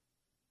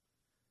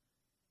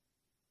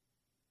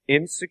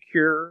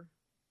 insecure,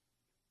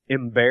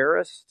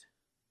 embarrassed,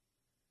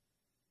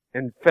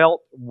 and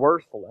felt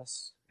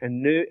worthless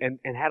and knew and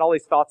had all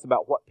these thoughts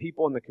about what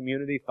people in the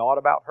community thought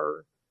about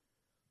her.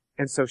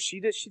 And so she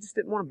just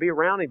didn't want to be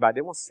around anybody,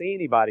 didn't want to see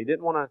anybody,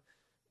 didn't want to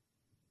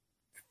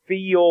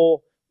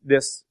feel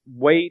this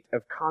weight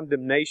of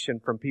condemnation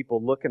from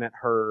people looking at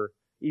her,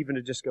 even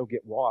to just go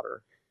get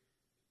water.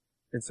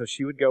 And so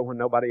she would go when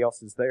nobody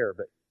else is there,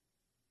 but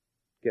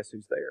guess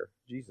who's there?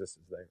 Jesus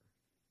is there.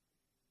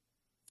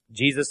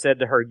 Jesus said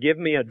to her, "Give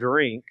me a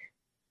drink,"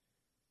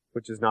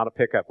 which is not a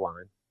pickup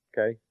line,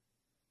 okay?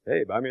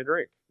 Hey, buy me a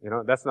drink.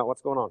 That's not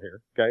what's going on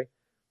here, okay?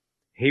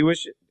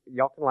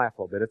 Y'all can laugh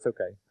a little bit, it's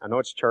okay. I know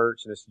it's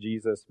church and it's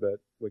Jesus,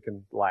 but we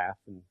can laugh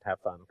and have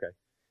fun, okay?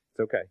 It's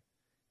okay.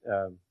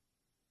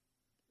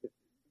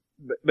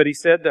 But he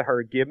said to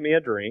her, "Give me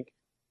a drink,"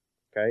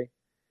 okay?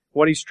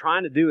 What he's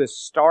trying to do is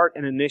start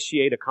and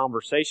initiate a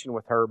conversation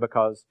with her,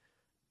 because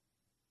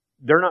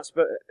they're not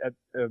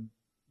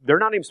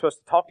even supposed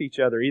to talk to each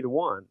other, either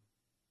one.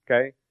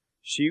 Okay?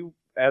 She,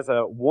 as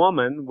a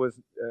woman, was,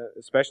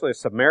 especially a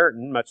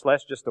Samaritan, much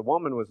less just a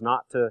woman, was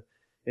not to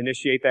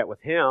initiate that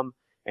with him.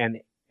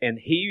 And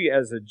he,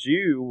 as a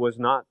Jew, was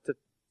not to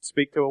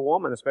speak to a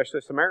woman, especially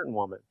a Samaritan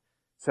woman.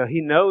 So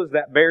he knows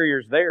that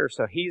barrier's there.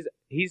 So he's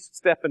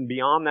stepping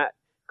beyond that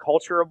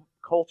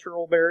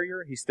cultural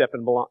barrier. He's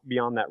stepping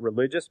beyond that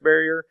religious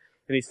barrier.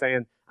 And he's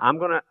saying,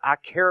 I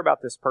care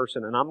about this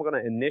person, and I'm going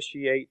to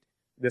initiate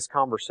this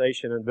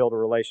conversation and build a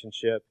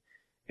relationship,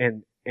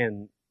 and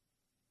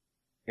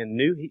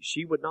knew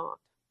she would not.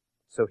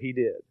 So he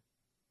did.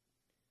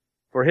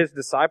 For his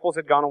disciples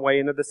had gone away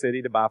into the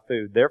city to buy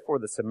food. Therefore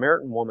the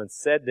Samaritan woman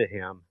said to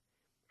him,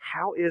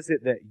 "How is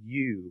it that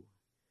you,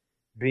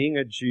 being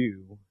a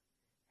Jew,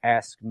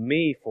 ask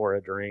me for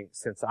a drink,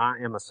 since I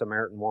am a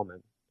Samaritan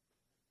woman?"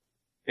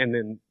 And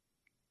then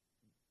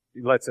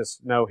he lets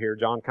us know here,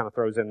 John kind of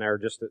throws in there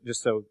just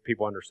so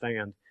people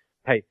understand,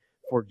 hey,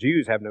 for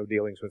Jews have no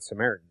dealings with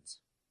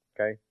Samaritans.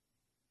 Okay?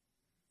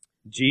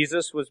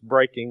 Jesus was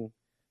breaking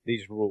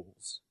these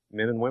rules.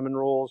 Men and women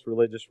rules,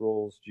 religious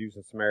rules, Jews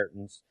and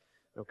Samaritans,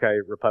 okay,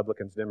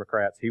 Republicans,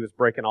 Democrats. He was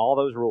breaking all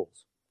those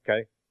rules.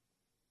 Okay?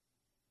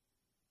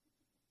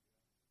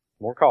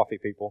 More coffee,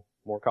 people.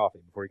 More coffee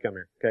before you come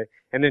here. Okay?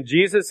 And then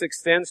Jesus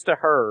extends to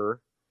her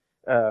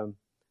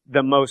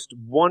the most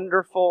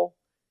wonderful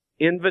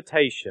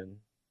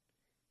invitation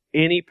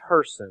any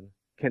person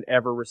can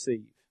ever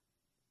receive.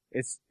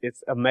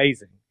 It's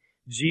amazing.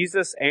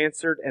 Jesus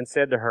answered and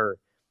said to her,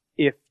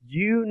 if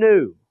you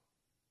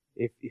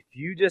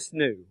just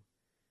knew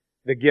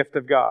the gift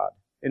of God.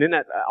 And in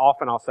that,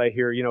 often I'll say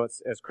here,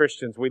 as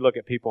Christians, we look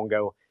at people and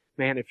go,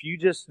 man, if you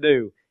just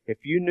knew,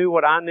 if you knew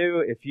what I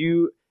knew,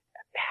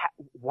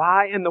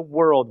 why in the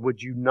world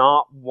would you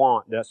not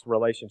want this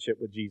relationship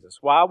with Jesus?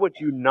 Why would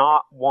you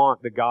not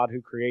want the God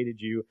who created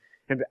you?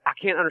 And I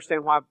can't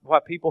understand why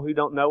people who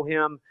don't know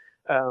Him,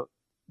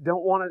 they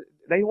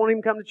won't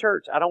even come to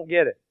church. I don't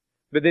get it.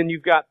 But then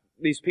you've got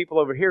these people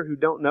over here who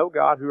don't know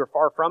God, who are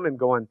far from Him,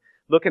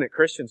 looking at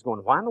Christians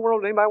going, why in the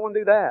world would anybody want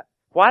to do that?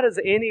 Why does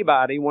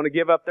anybody want to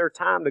give up their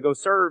time to go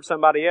serve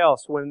somebody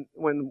else when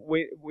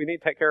we need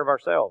to take care of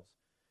ourselves?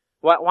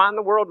 Why in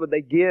the world would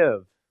they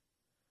give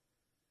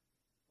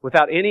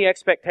without any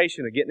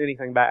expectation of getting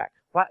anything back?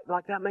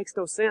 That makes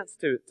no sense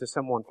to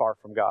someone far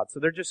from God. So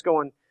they're just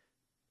going,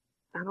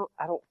 I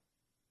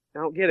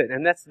don't get it.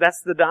 And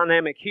that's the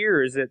dynamic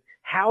here, is that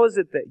how is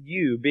it that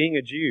you, being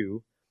a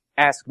Jew,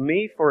 ask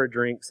me for a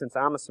drink since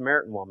I'm a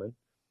Samaritan woman?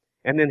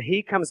 And then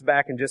he comes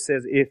back and just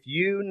says, if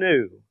you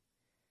knew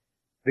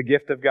the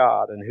gift of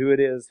God and who it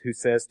is who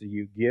says to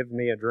you, give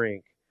me a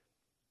drink,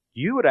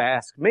 you would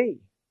ask me.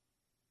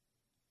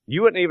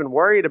 You wouldn't even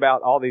worried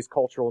about all these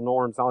cultural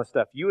norms and all this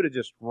stuff. You would have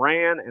just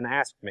ran and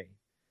asked me.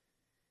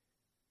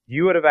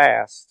 You would have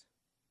asked,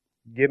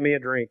 give me a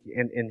drink.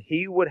 And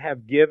he would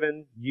have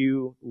given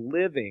you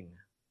living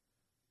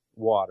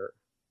water.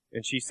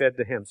 And she said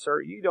to him,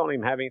 sir, you don't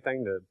even have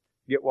anything to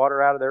get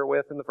water out of there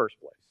with in the first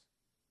place.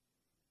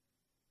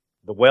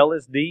 The well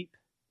is deep.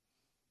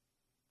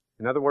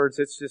 In other words,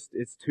 it's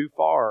too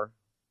far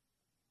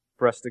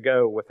for us to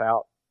go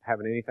without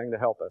having anything to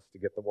help us to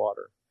get the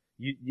water.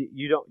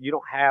 You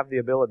don't have the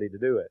ability to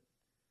do it.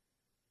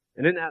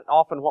 And isn't that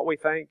often what we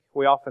think?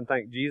 We often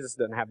think Jesus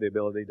doesn't have the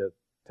ability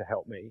to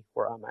help me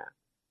where I'm at.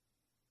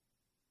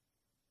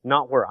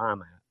 Not where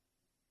I'm at.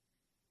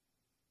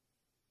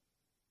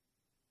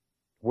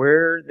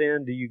 Where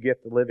then do you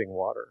get the living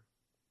water?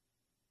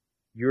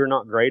 You're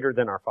not greater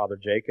than our father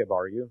Jacob,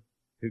 are you?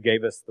 Who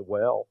gave us the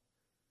well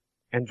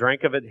and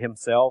drank of it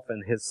himself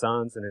and his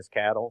sons and his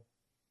cattle?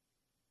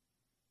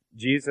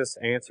 Jesus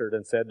answered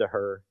and said to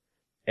her,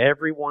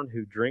 everyone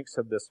who drinks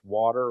of this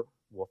water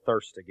will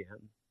thirst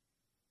again.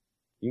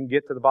 You can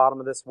get to the bottom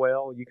of this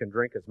well. You can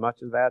drink as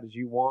much of that as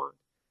you want,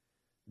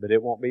 but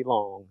it won't be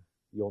long.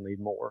 You'll need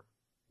more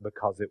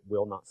because it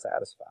will not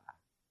satisfy.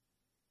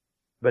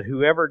 But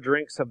whoever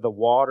drinks of the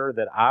water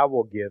that I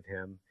will give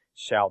him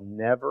shall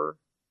never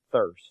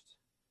thirst.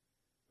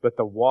 But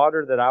the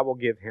water that I will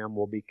give him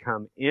will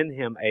become in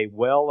him a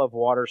well of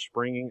water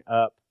springing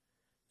up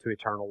to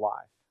eternal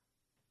life.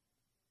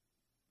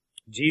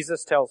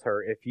 Jesus tells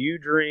her, if you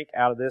drink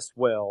out of this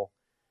well,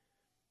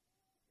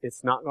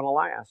 it's not going to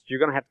last. You're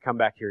going to have to come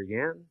back here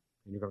again,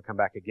 and you're going to come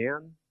back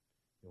again,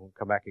 and we'll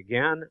come back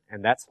again,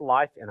 and that's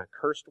life in a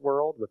cursed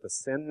world with a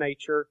sin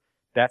nature.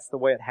 That's the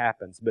way it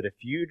happens. But if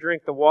you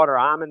drink the water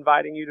I'm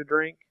inviting you to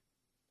drink,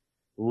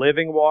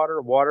 living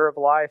water, water of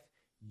life,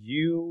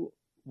 you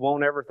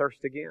won't ever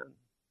thirst again.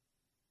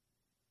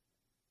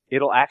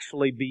 It'll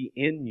actually be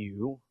in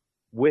you,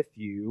 with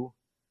you,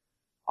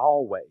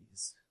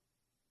 always.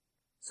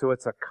 So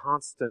it's a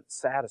constant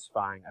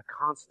satisfying, a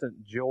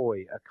constant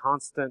joy, a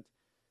constant,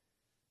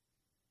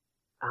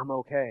 I'm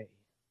okay.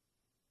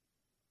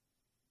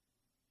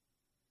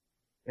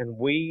 And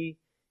we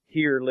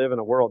here live in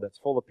a world that's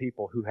full of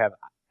people who have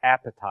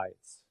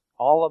appetites.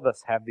 All of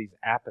us have these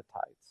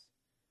appetites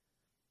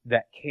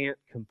that can't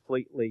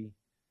completely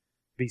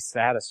be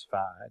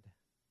satisfied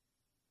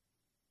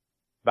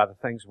by the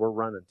things we're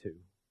running to.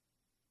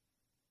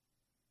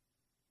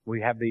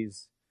 We have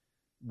these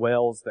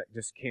wells that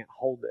just can't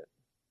hold it.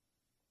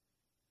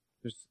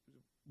 There's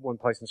one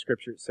place in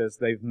Scripture it says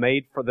they've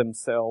made for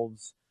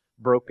themselves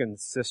broken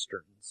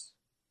cisterns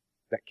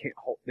that can't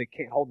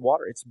hold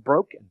water. It's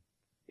broken.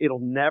 It'll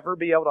never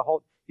be able to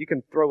hold. You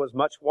can throw as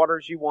much water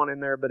as you want in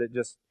there, but it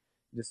just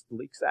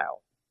leaks out.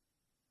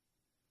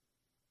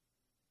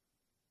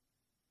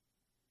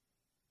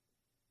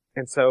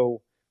 And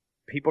so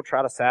people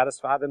try to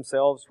satisfy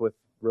themselves with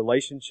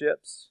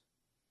relationships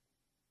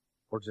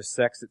or just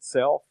sex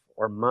itself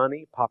or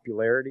money,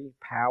 popularity,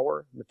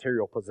 power,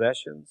 material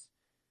possessions,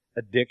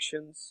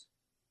 addictions,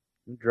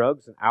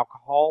 drugs and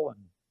alcohol,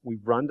 and we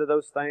run to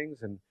those things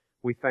and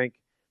we think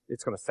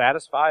it's going to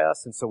satisfy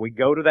us, and so we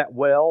go to that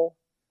well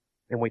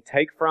and we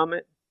take from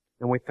it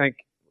and we think,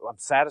 I'm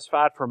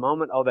satisfied for a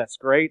moment, oh, that's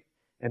great,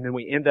 and then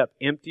we end up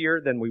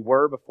emptier than we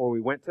were before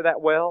we went to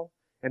that well,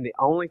 and the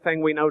only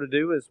thing we know to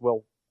do is,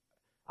 well,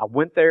 I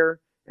went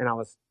there and I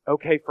was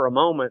okay for a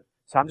moment,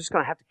 so I'm just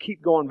going to have to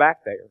keep going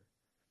back there.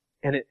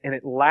 And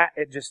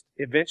it just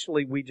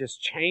eventually we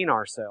just chain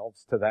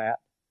ourselves to that.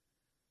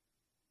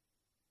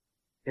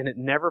 And it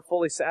never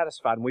fully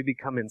satisfied, and we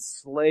become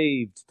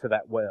enslaved to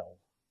that well.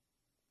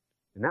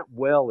 And that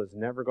well is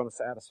never going to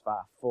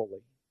satisfy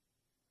fully.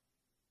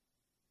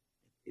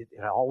 It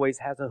always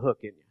has a hook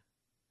in you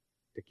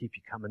to keep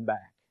you coming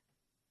back.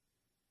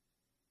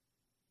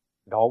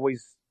 It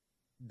always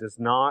does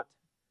not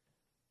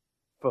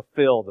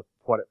fulfill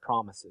what it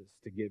promises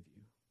to give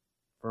you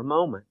for a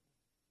moment,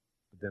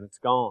 but then it's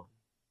gone.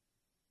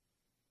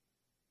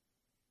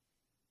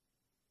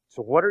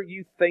 So what are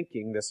you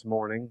thinking this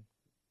morning?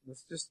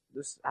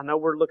 I know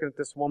we're looking at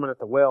this woman at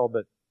the well,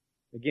 but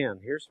again,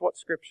 here's what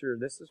Scripture,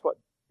 this is what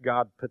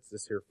God puts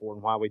us here for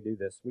and why we do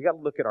this. We got to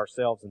look at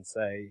ourselves and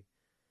say,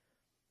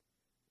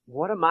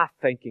 what am I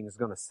thinking is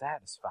going to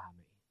satisfy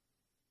me?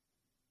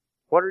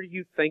 What are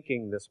you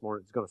thinking this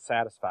morning is going to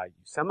satisfy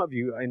you? Some of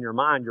you, in your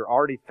mind, you're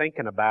already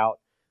thinking about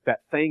that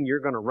thing you're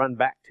going to run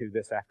back to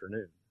this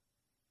afternoon,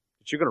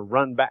 that you're going to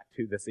run back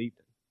to this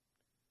evening,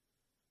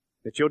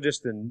 that you'll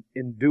just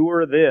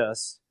endure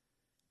this.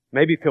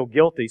 Maybe feel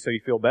guilty so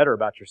you feel better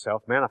about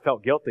yourself. Man, I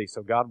felt guilty,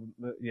 so God,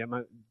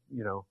 man,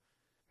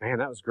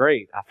 that was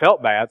great. I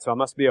felt bad, so I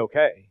must be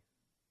okay.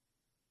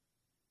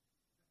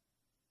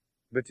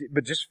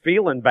 But just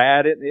feeling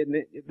bad,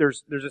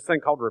 there's this thing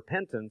called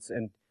repentance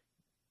and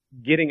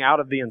getting out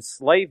of the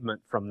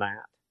enslavement from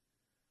that.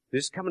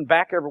 Just coming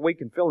back every week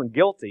and feeling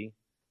guilty,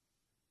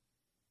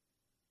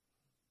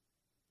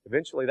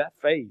 eventually that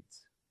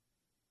fades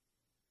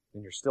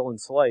and you're still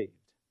enslaved.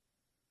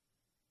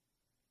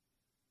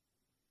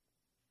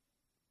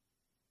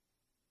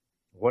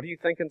 What are you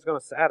thinking is going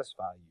to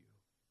satisfy you?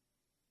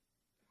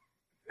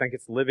 Think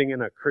it's living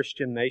in a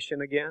Christian nation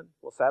again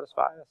will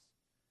satisfy us?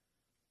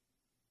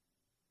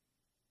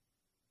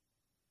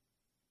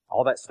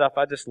 All that stuff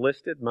I just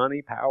listed,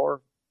 money,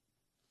 power,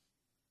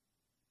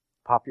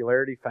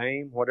 popularity,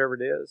 fame, whatever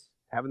it is,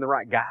 having the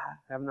right guy,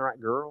 having the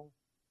right girl,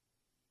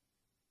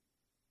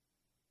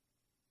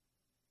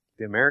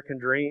 the American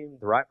dream,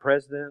 the right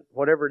president,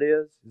 whatever it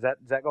is that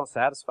going to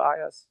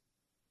satisfy us?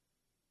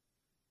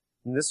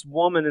 And this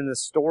woman in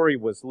this story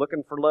was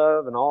looking for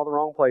love in all the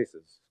wrong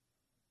places.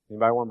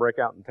 Anybody want to break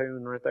out in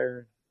tune right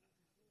there?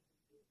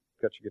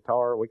 Got your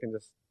guitar? We can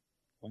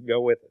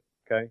go with it,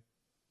 okay?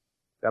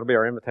 That'll be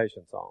our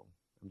invitation song.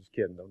 I'm just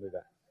kidding. Don't do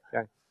that,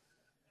 okay?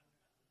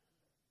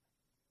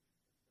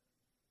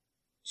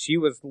 She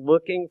was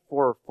looking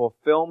for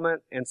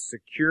fulfillment and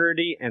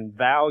security and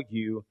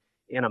value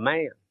in a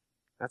man.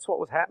 That's what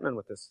was happening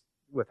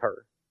with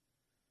her.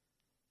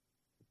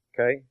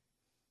 Okay?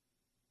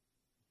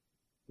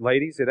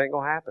 Ladies, it ain't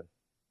going to happen.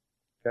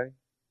 Okay?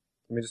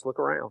 Let me just look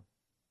around.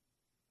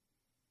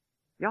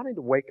 Y'all need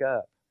to wake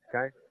up.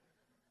 Okay?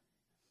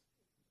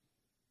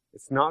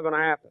 It's not going to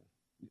happen.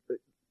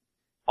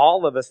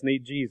 All of us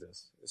need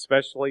Jesus,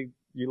 especially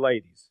you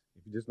ladies.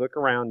 If you just look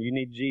around, you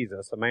need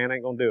Jesus. A man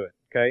ain't going to do it.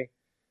 Okay?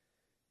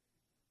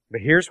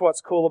 But here's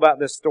what's cool about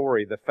this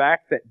story. The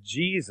fact that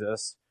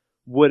Jesus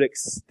would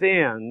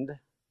extend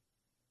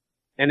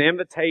an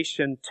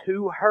invitation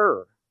to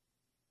her.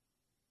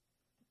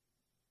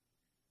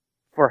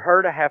 For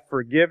her to have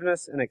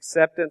forgiveness and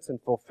acceptance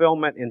and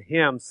fulfillment in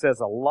Him says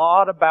a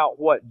lot about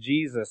what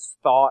Jesus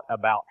thought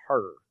about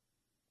her,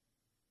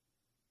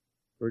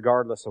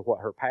 regardless of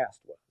what her past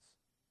was.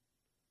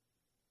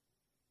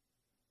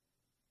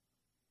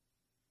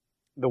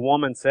 The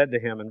woman said to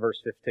Him in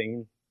verse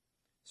 15,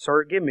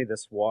 Sir, give me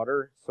this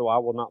water, so I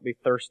will not be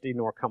thirsty,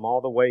 nor come all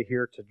the way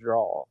here to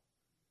draw.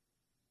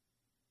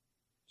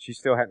 She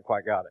still hadn't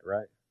quite got it,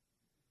 right?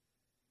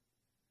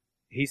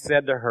 He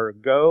said to her,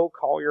 Go,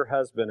 call your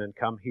husband and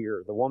come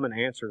here. The woman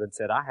answered and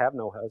said, I have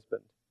no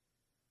husband.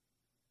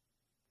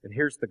 And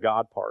here's the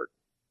God part,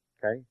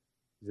 okay?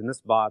 He's in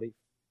this body,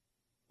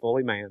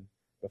 fully man,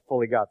 but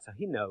fully God. So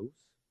He knows.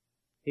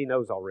 He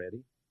knows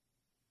already.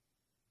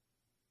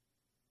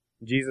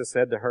 Jesus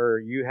said to her,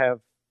 You have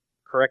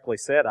correctly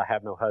said, I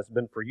have no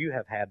husband, for you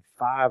have had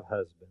 5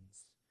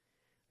 husbands,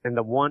 and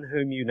the one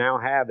whom you now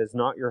have is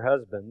not your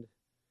husband.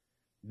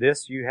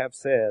 This you have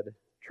said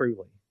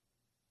truly.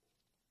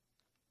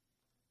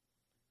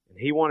 And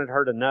He wanted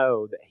her to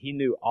know that He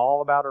knew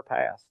all about her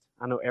past.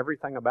 I know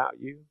everything about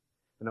you.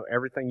 I know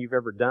everything you've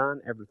ever done,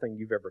 everything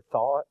you've ever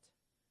thought,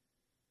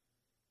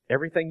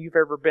 everything you've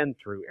ever been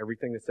through,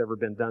 everything that's ever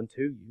been done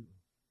to you.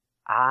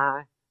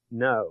 I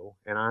know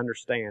and I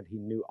understand He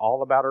knew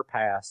all about her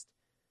past,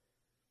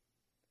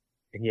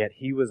 and yet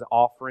He was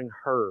offering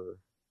her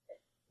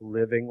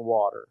living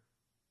water,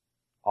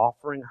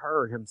 offering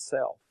her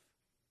Himself.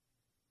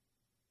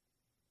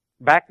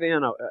 Back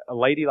then, a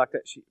lady like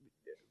that,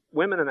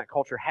 women in that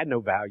culture had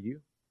no value.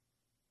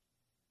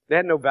 They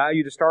had no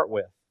value to start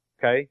with,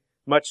 okay?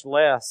 Much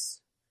less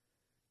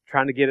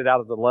trying to get it out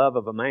of the love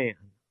of a man,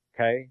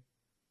 okay?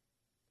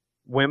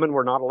 Women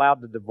were not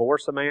allowed to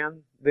divorce a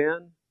man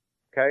then,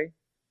 okay?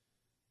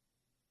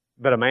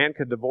 But a man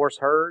could divorce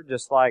her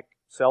just like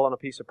selling a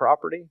piece of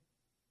property.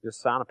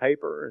 Just sign a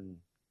paper and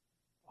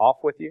off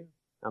with you.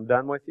 I'm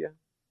done with you.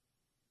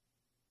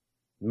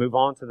 Move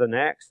on to the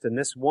next. And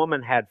this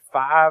woman had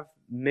 5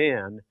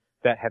 men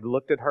that had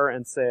looked at her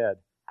and said,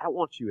 I don't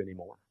want you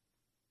anymore.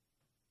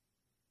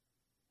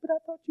 But I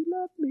thought you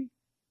loved me.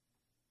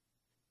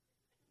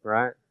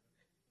 Right?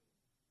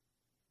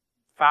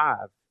 5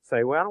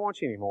 say, well, I don't want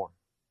you anymore.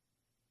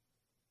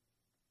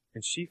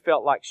 And she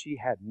felt like she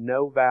had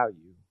no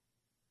value.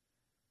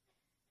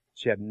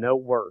 She had no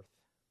worth.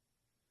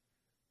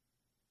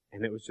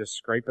 And it was just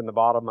scraping the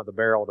bottom of the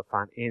barrel to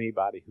find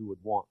anybody who would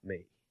want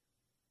me,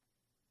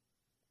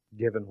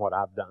 given what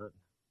I've done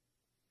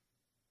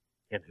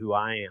and who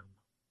I am.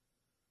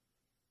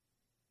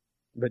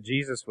 But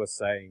Jesus was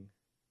saying,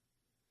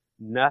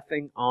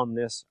 nothing on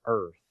this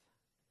earth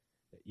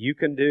that you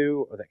can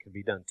do or that can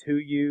be done to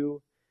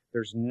you,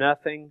 there's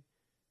nothing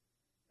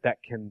that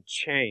can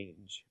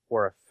change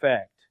or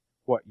affect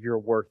what your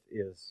worth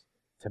is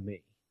to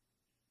me.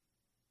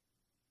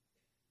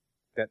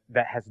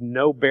 That has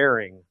no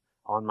bearing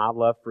on my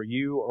love for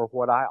you or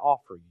what I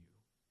offer you.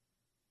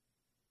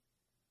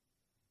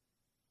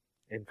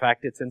 In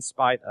fact, it's in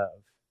spite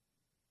of.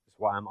 That's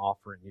why I'm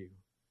offering you.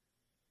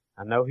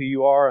 I know who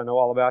you are. I know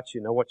all about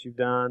you. I know what you've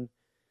done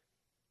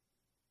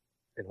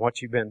and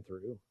what you've been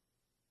through.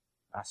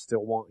 I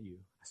still want you.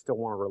 I still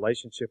want a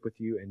relationship with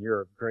you, and you're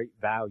of great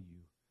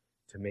value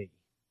to me.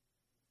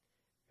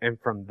 And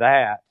from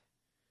that,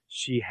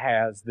 she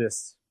has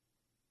this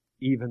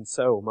even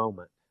so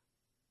moment.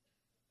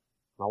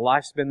 My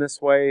life's been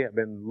this way. I've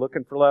been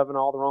looking for love in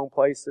all the wrong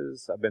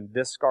places. I've been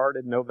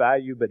discarded, no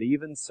value. But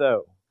even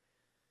so,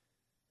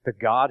 the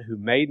God who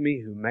made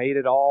me, who made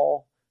it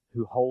all,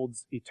 who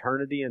holds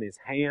eternity in His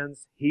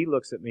hands, He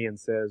looks at me and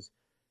says,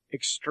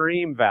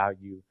 extreme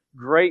value,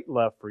 great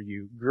love for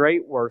you,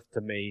 great worth to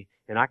me,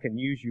 and I can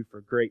use you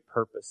for great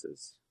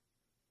purposes.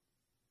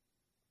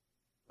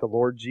 The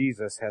Lord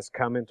Jesus has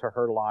come into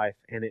her life,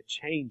 and it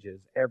changes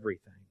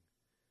everything.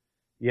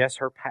 Yes,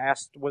 her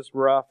past was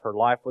rough. Her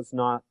life was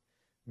not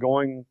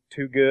going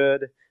too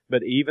good.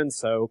 But even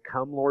so,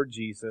 come Lord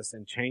Jesus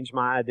and change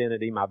my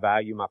identity, my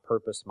value, my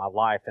purpose, my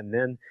life. And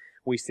then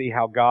we see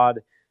how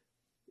God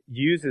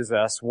uses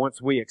us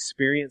once we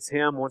experience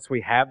Him, once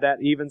we have that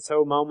even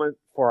so moment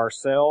for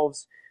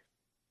ourselves.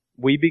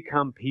 We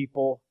become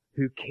people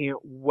who can't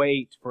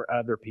wait for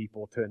other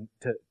people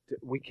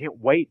we can't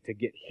wait to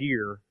get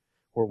here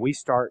where we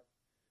start.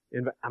 We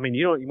ain't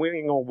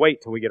going to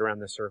wait till we get around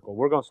this circle.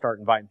 We're going to start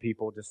inviting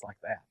people just like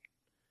that.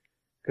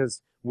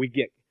 Because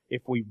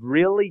if we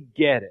really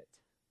get it,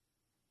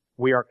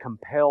 we are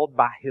compelled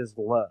by His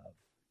love,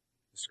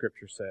 the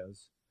Scripture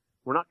says.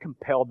 We're not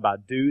compelled by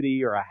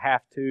duty or I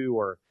have to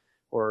or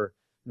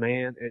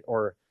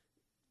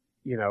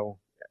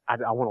I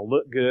want to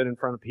look good in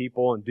front of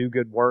people and do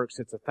good works.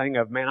 It's a thing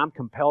of, man, I'm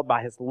compelled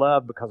by His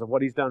love because of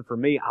what He's done for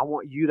me. I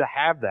want you to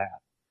have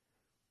that.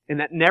 And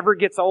that never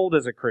gets old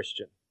as a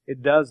Christian.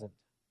 It doesn't.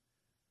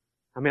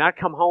 I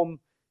come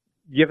home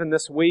given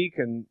this week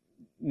and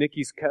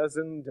Nikki's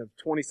cousin of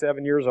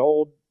 27 years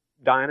old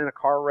dying in a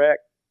car wreck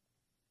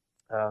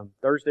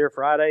Thursday or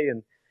Friday,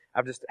 and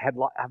I've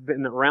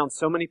been around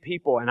so many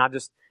people, and I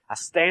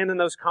stand in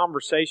those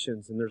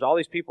conversations, and there's all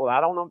these people that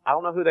I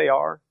don't know who they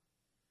are,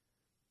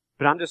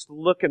 But I'm just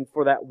looking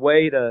for that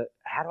way to,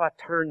 how do I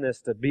turn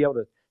this to be able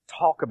to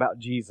talk about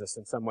Jesus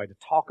in some way, to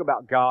talk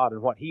about God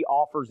and what He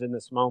offers in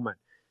this moment,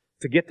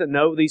 to get to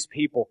know these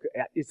people.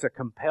 It's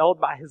compelled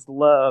by His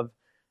love.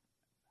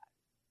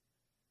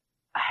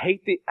 I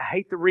hate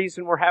the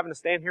reason we're having to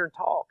stand here and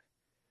talk.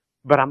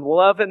 But I'm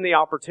loving the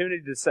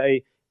opportunity to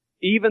say,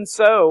 even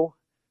so,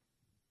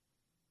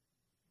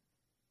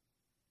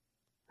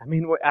 I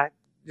mean,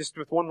 just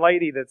with one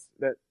lady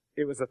that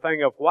it was a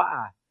thing of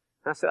why.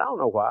 And I said, I don't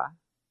know why.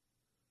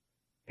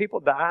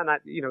 People die, and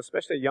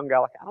especially a young guy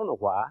like, I don't know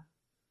why.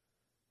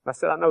 I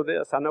said, I know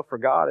this. I know for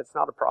God, it's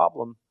not a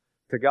problem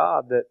to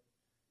God that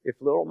if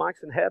little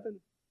Mike's in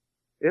heaven,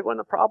 it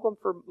wasn't a problem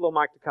for little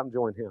Mike to come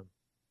join Him.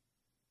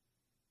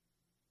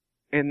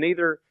 And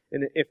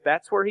if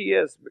that's where he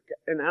is,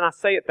 and I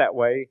say it that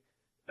way,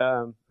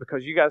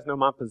 because you guys know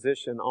my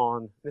position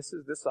on, this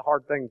is a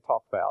hard thing to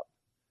talk about,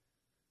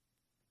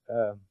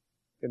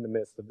 in the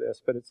midst of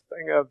this, but it's a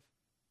thing of,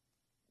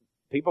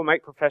 people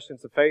make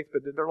professions of faith,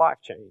 but did their life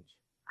change?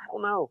 I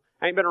don't know.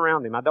 I ain't been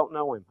around him. I don't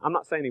know him. I'm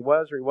not saying he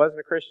was or he wasn't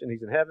a Christian.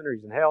 He's in heaven or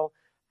he's in hell.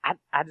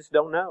 I just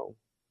don't know.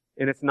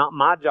 And it's not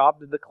my job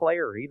to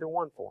declare either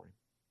one for him.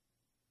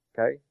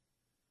 Okay?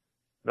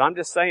 But I'm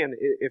just saying,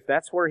 if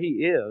that's where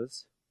he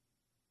is,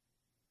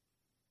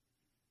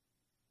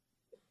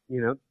 he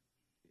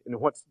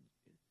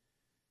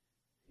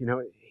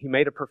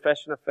made a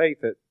profession of faith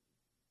at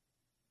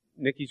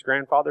Nikki's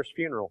grandfather's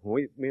funeral.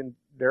 Me and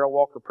Darrell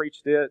Walker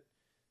preached it.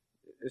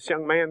 This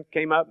young man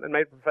came up and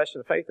made a profession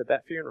of faith at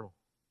that funeral.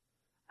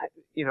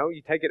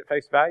 You take it at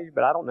face value,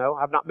 but I don't know.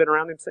 I've not been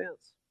around him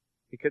since.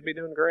 He could be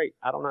doing great.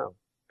 I don't know.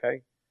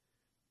 Okay?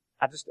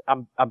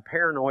 I'm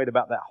paranoid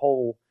about that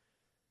whole,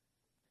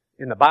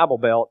 in the Bible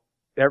Belt,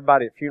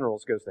 everybody at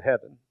funerals goes to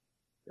heaven,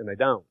 and they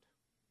don't.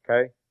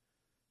 Okay?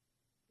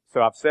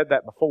 So I've said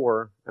that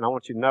before, and I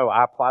want you to know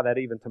I apply that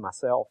even to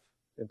myself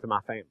and to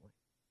my family.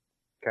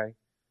 Okay?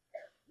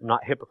 I'm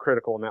not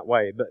hypocritical in that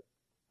way, but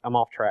I'm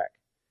off track.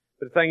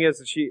 But the thing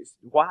is,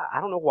 why?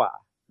 I don't know why.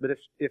 But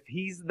if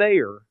he's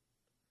there,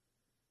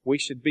 we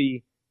should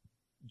be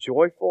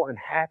joyful and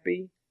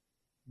happy.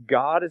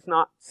 God is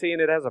not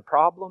seeing it as a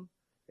problem.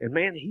 And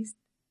man,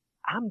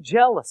 I'm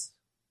jealous.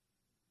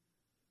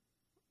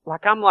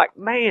 I'm like,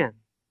 man,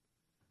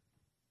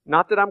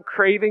 not that I'm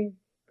craving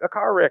a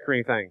car wreck or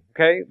anything,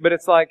 okay? But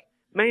it's like,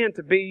 man,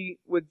 to be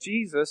with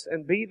Jesus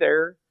and be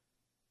there,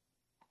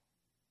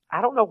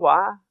 I don't know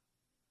why,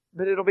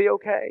 but it'll be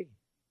okay.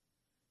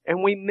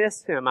 And we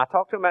miss Him. I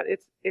talked to him about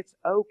it's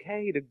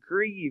okay to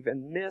grieve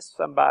and miss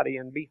somebody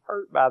and be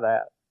hurt by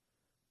that.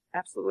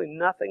 Absolutely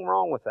nothing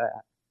wrong with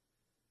that.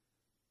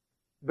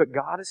 But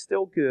God is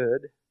still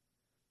good,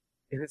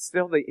 and it's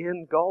still the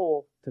end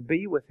goal to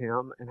be with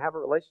Him and have a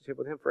relationship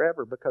with Him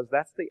forever, because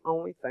that's the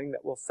only thing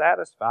that will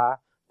satisfy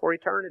for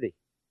eternity.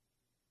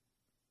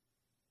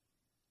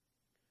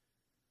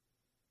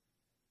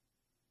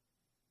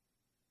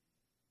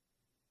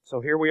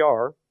 So here we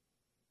are.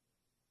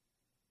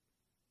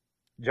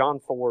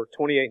 John 4,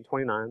 28 and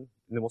 29, and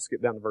then we'll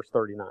skip down to verse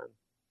 39.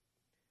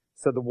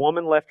 So the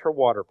woman left her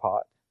water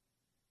pot.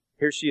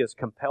 Here she is,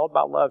 compelled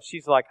by love.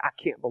 She's like, I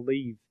can't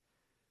believe,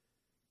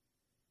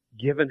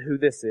 given who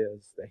this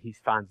is, that He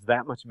finds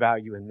that much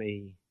value in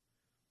me.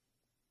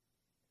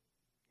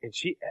 And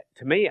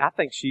I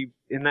think she,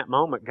 in that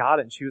moment, got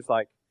it, and she was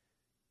like,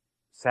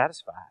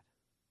 satisfied.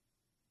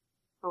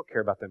 I don't care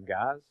about them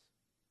guys.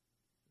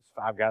 There's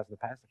 5 guys in the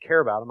past. I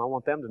care about them. I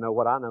want them to know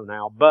what I know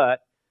now, but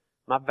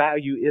my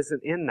value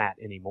isn't in that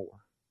anymore.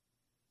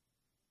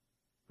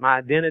 My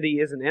identity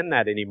isn't in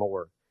that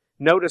anymore.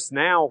 Notice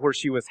now where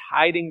she was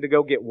hiding to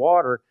go get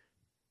water,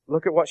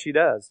 look at what she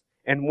does.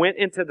 And went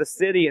into the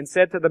city and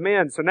said to the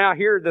men. So now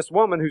here, this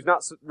woman who's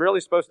not really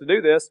supposed to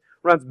do this,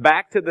 runs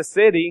back to the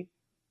city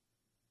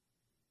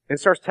and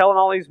starts telling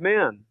all these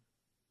men,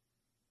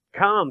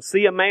 come,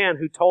 see a man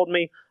who told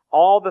me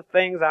all the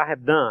things I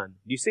have done.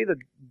 Do you see the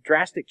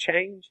drastic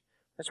change?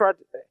 That's right.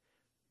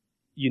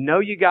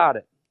 You got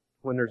it.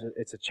 When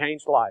it's a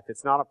changed life.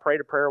 It's not a pray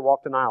to prayer,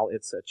 walk to aisle.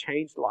 It's a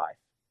changed life.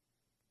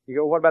 You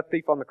go, what about the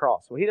thief on the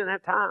cross? Well, he didn't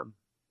have time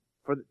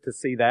to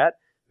see that.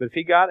 But if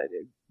he got it,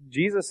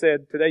 Jesus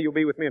said, today you'll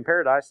be with me in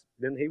paradise.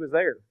 Then he was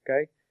there.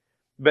 Okay.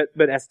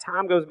 But as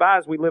time goes by,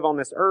 as we live on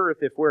this earth,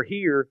 if we're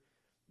here,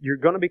 you're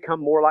going to become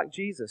more like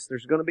Jesus.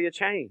 There's going to be a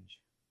change.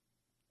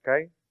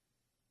 Okay.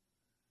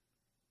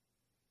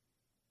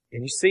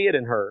 And you see it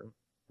in her.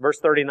 Verse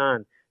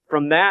 39.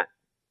 From that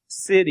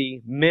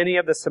city, many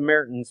of the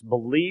Samaritans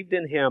believed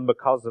in Him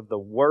because of the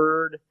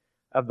word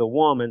of the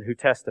woman who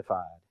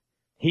testified.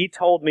 He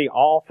told me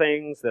all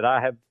things that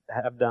I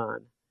have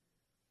done.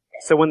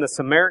 So when the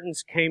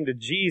Samaritans came to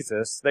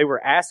Jesus, they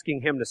were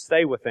asking Him to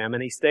stay with them,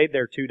 and He stayed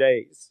there 2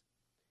 days.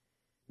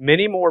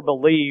 Many more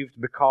believed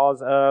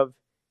because of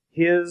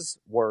His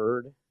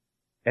word,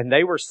 and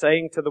they were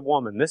saying to the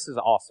woman, this is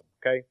awesome,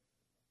 okay?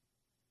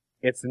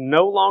 It's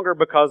no longer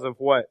because of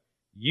what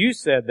you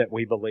said that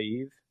we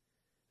believe,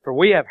 for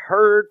we have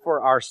heard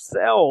for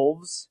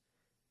ourselves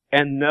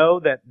and know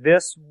that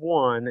this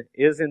one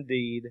is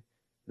indeed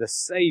the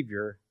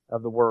Savior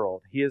of the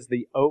world. He is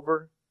the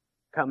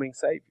overcoming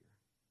Savior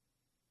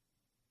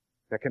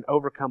that can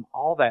overcome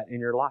all that in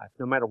your life.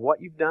 No matter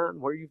what you've done,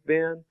 where you've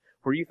been,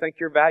 where you think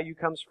your value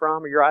comes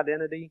from or your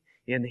identity,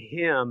 in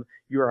Him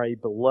you are a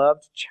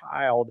beloved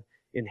child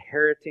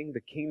inheriting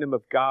the kingdom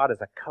of God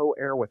as a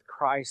co-heir with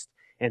Christ,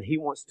 and He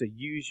wants to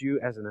use you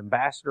as an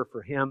ambassador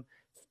for Him,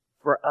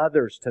 for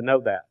others to know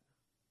that.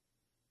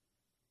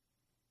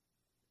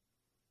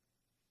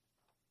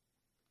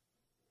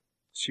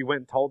 She went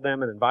and told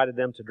them and invited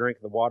them to drink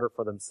the water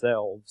for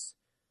themselves.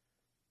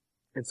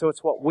 And so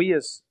it's what we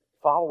as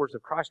followers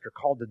of Christ are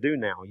called to do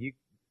now.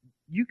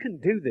 You can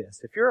do this.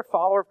 If you're a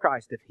follower of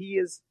Christ,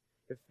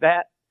 if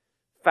that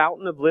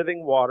fountain of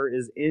living water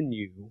is in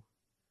you,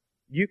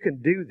 you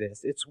can do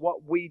this. It's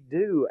what we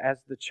do as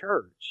the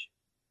church.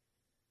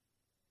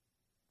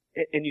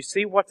 And you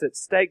see what's at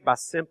stake by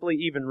simply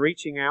even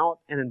reaching out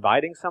and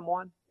inviting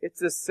someone?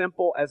 It's as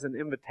simple as an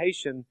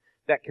invitation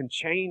that can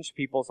change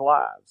people's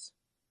lives.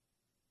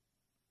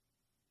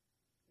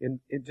 In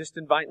just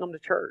inviting them to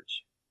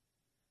church.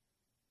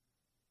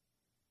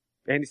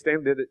 Andy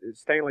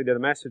Stanley did a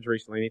message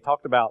recently, and he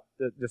talked about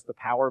just the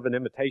power of an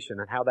invitation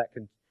and how that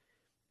can,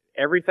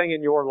 everything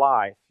in your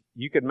life,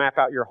 you could map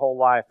out your whole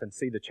life and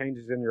see the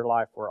changes in your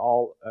life were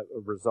all a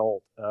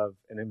result of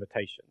an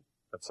invitation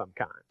of some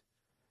kind.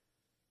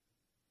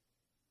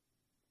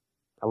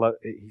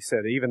 He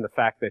said even the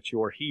fact that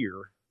you're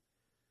here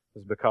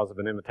was because of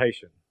an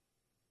invitation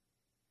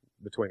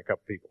between a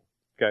couple people.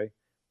 Okay?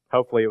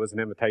 Hopefully it was an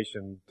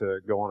invitation to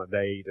go on a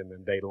date and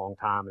then date a long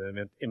time and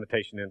an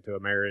invitation into a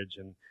marriage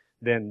and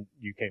then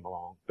you came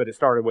along. But it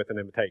started with an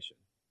invitation.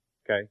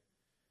 Okay?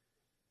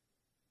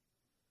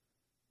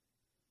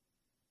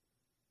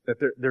 That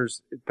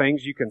there's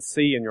things you can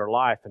see in your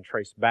life and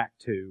trace back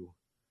to.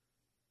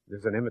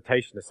 There's an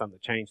invitation to something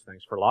to change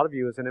things. For a lot of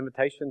you, it's an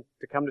invitation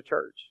to come to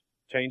church.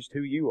 Changed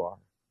who you are.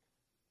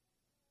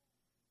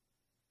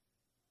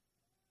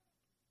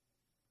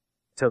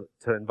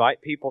 To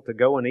invite people to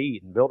go and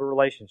eat and build a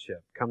relationship,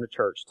 come to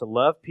church, to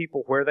love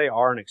people where they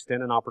are and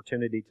extend an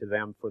opportunity to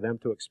them for them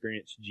to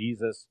experience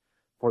Jesus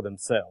for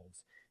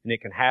themselves. And it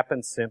can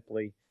happen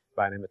simply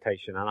by an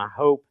invitation. And I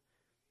hope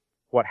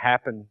what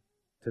happened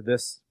to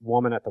this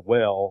woman at the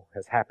well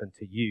has happened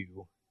to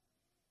you,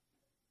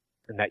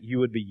 and that you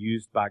would be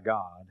used by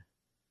God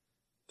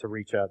to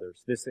reach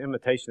others. This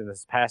invitation in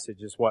this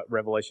passage is what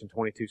Revelation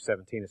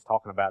 22:17 is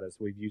talking about, as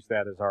we've used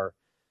that as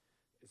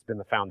it's been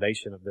the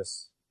foundation of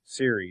this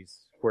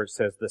series, where it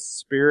says, the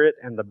Spirit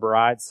and the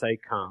bride say,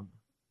 come.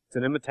 It's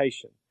an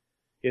invitation.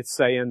 It's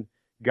saying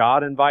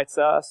God invites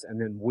us, and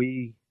then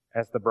we,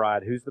 as the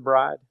bride, who's the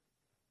bride?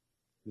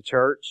 The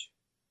church.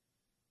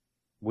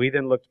 We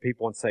then look to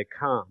people and say,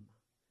 come.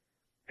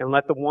 And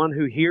let the one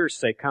who hears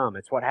say, come.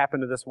 It's what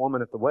happened to this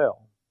woman at the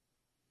well.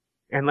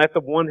 And let the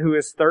one who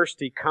is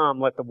thirsty come.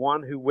 Let the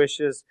one who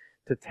wishes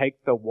to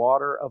take the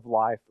water of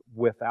life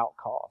without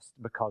cost,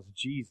 because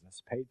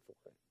Jesus paid for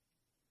it.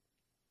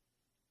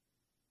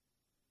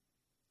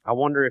 I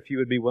wonder if you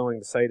would be willing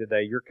to say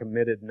today, you're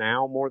committed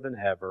now more than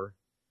ever,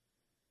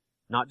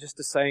 not just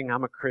to saying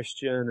I'm a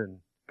Christian and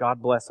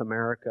God bless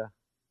America,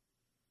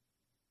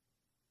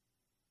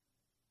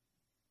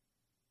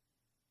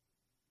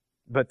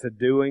 but to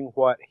doing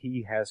what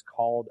He has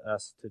called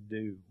us to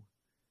do.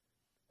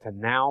 To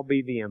now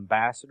be the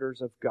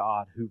ambassadors of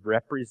God who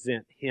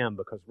represent Him,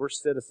 because we're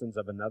citizens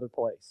of another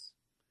place.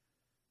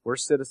 We're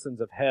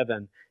citizens of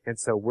heaven, and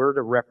so we're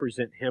to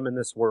represent Him in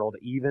this world,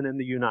 even in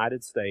the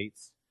United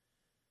States,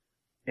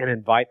 and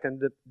invite them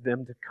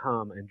to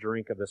come and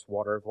drink of this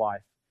water of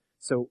life.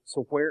 So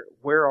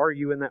where are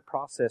you in that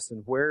process,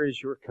 and where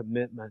is your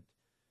commitment,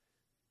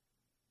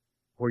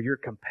 where you're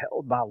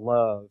compelled by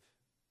love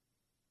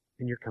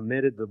and you're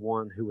committed to the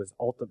one who is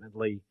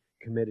ultimately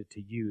committed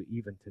to you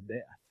even to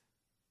death?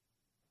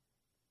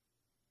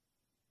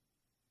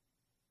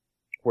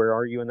 Where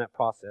are you in that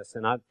process?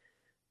 And I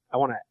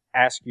want to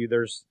ask you,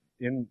 there's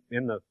in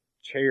the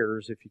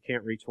chairs, if you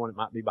can't reach one, it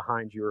might be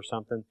behind you or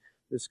something.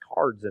 There's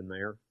cards in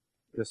there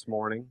this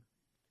morning.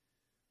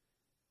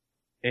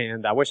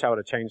 And I wish I would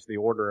have changed the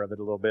order of it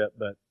a little bit,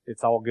 but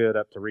it's all good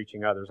up to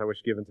reaching others. I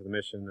wish Given to the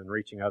Mission and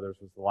Reaching Others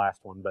was the last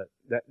one, but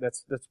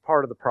that's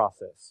part of the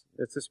process.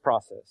 It's this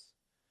process.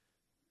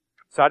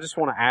 So I just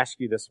want to ask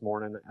you this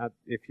morning,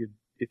 if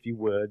you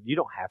would, you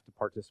don't have to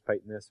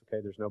participate in this,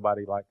 okay? There's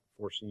nobody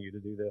forcing you to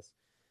do this.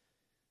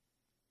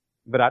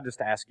 But I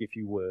just ask if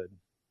you would.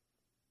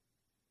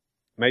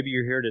 Maybe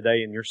you're here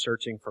today and you're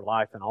searching for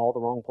life in all the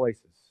wrong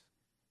places.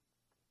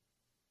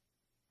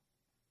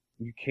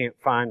 You can't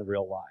find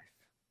real life.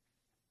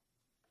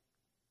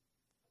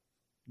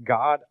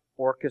 God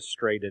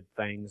orchestrated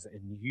things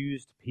and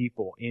used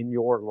people in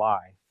your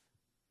life.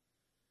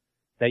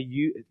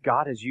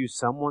 God has used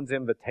someone's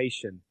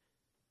invitation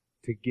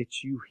to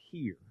get you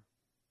here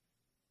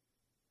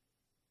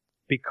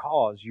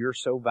because you're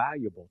so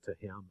valuable to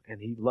Him, and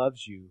He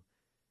loves you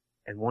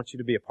and wants you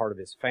to be a part of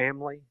His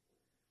family.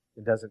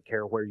 It doesn't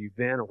care where you've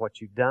been or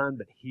what you've done,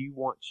 but He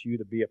wants you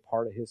to be a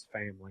part of His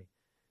family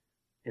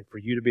and for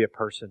you to be a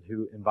person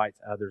who invites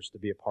others to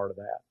be a part of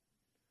that.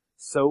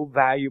 so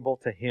valuable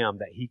to Him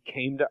that He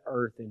came to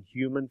earth in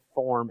human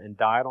form and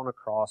died on a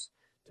cross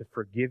to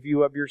forgive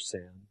you of your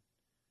sin,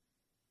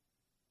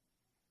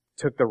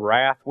 took the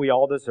wrath we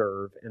all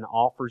deserve, and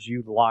offers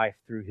you life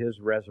through His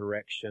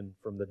resurrection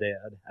from the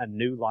dead, a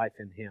new life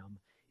in Him,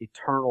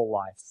 eternal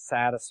life,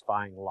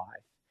 satisfying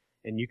life.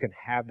 And you can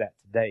have that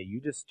today.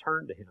 You just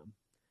turn to Him.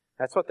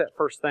 That's what that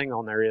first thing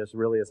on there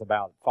really is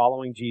about.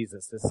 Following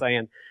Jesus is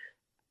saying,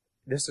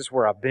 this is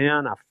where I've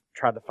been. I've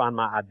tried to find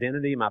my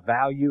identity, my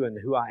value, and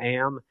who I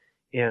am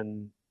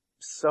in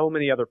so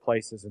many other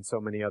places and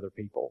so many other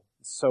people,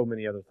 so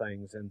many other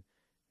things.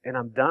 And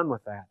I'm done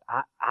with that.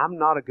 I'm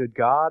not a good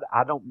God.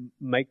 I don't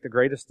make the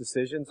greatest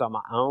decisions on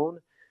my own.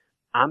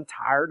 I'm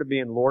tired of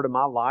being Lord of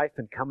my life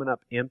and coming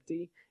up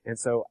empty. And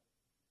so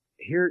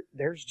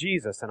there's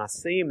Jesus, and I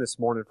see Him this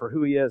morning for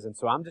who He is. And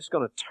so I'm just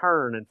going to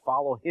turn and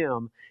follow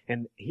Him.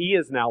 And He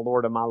is now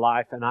Lord of my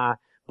life. And I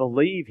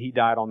believe He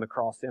died on the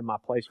cross in my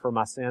place for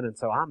my sin. And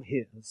so I'm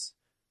His.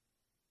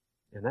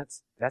 And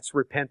that's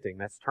repenting.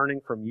 That's turning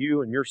from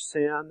you and your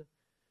sin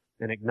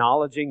and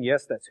acknowledging,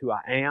 yes, that's who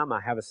I am.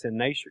 I have a sin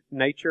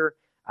nature.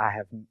 I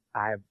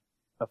have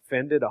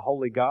offended a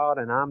holy God,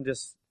 and I'm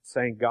just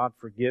saying, God,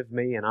 forgive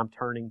me, and I'm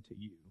turning to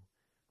you.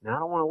 And I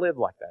don't want to live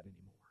like that anymore.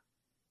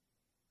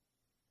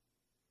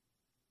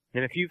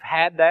 And if you've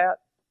had that,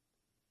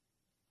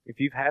 if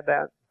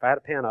I had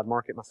a pen, I'd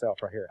mark it myself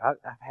right here. I've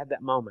had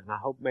that moment, and I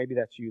hope maybe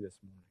that's you this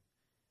morning.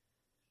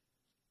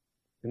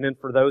 And then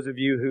for those of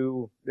you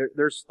who,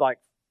 there's like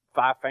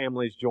 5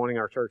 families joining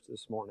our church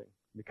this morning,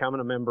 becoming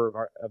a member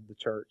of the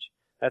church.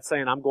 That's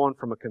saying I'm going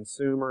from a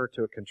consumer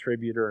to a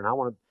contributor, and I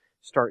want to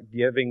start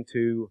giving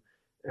to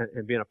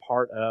and being a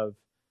part of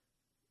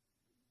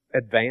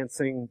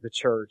advancing the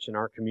church in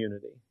our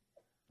community.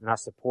 And I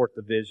support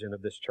the vision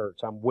of this church.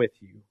 I'm with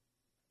you.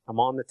 I'm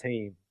on the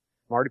team.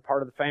 I'm already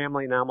part of the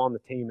family, now I'm on the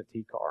team at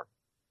TCAR.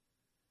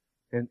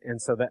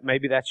 And so that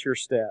maybe that's your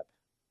step.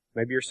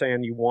 Maybe you're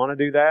saying you want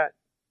to do that,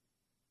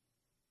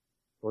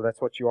 or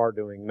that's what you are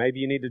doing. Maybe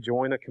you need to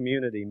join a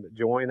community,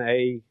 join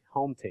a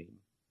home team.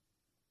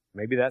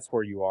 Maybe that's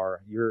where you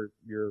are.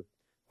 You're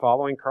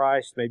following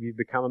Christ. Maybe you've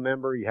become a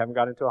member. You haven't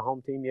got into a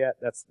home team yet.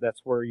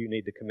 That's where you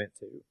need to commit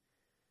to.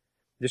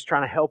 Just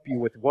trying to help you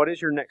with what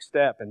is your next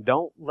step. And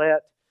don't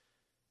let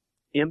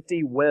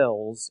empty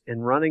wells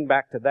and running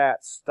back to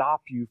that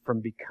stop you from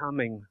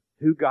becoming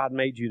who God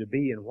made you to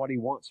be and what He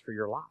wants for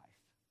your life.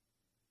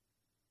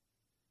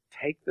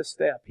 Take the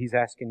step He's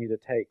asking you to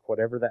take,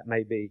 whatever that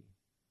may be.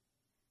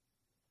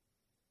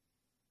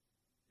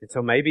 And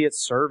so maybe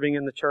it's serving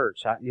in the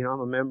church. I'm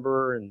a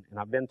member and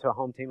I've been to a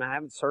home team. I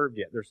haven't served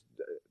yet. There's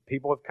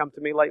people have come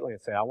to me lately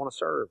and say, I want to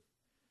serve.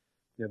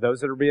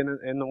 Those that are being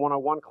in the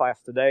 101 class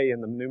today,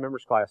 in the new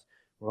members class,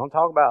 we're going to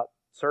talk about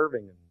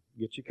serving and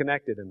get you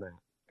connected in that.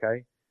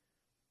 Okay?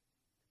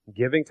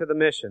 Giving to the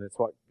mission. It's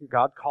what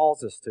God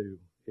calls us to,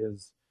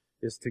 is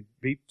to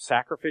be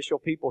sacrificial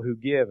people who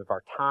give of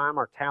our time,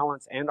 our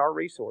talents, and our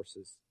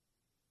resources.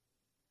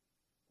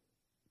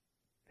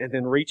 And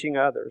then reaching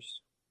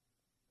others.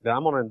 Then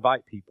I'm going to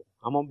invite people.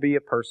 I'm going to be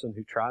a person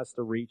who tries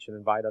to reach and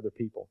invite other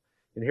people.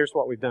 And here's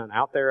what we've done.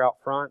 Out there, out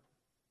front,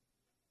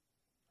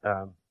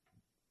 it's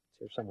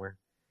here somewhere.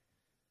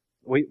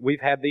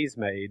 We've had these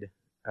made.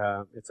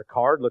 It's a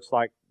card, looks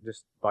like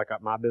just like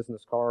my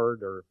business card,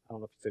 or I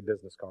don't know if it's a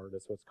business card,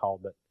 that's what it's called,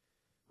 but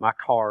my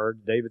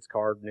card, David's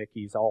card,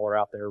 Nikki's, all are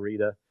out there,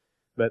 Rita.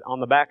 But on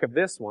the back of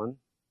this one,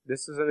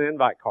 this is an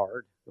invite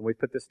card, and we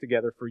put this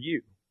together for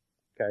you,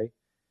 okay?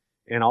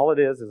 And all it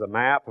is a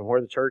map and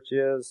where the church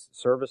is,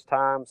 service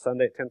time,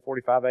 Sunday at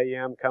 10:45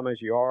 a.m., come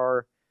as you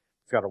are.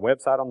 It's got a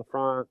website on the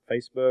front,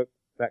 Facebook,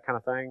 that kind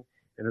of thing.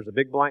 And there's a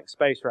big blank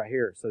space right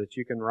here so that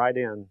you can write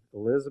in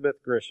Elizabeth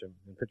Grisham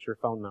and put your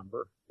phone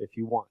number if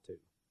you want to.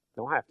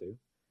 Don't have to.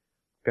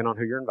 Depending on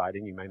who you're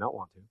inviting, you may not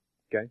want to.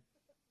 Okay?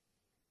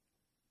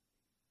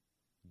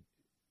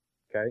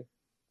 Okay?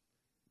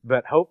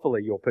 But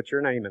hopefully you'll put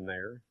your name in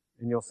there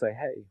and you'll say,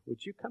 hey,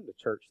 would you come to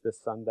church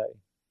this Sunday?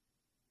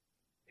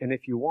 And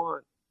if you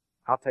want,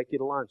 I'll take you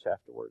to lunch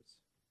afterwards.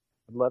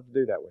 I'd love to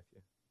do that with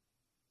you.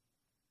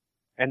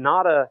 And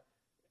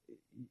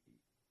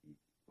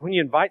when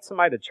you invite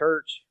somebody to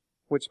church,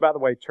 which, by the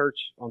way,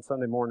 church on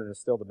Sunday morning is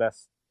still the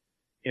best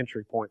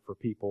entry point for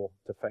people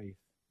to faith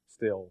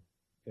still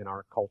in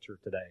our culture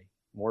today.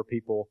 More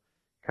people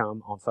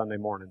come on Sunday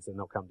mornings than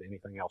they'll come to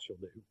anything else you'll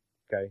do,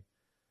 okay?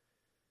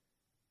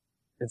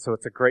 And so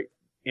it's a great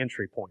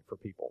entry point for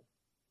people.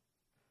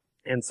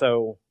 And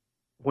so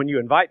when you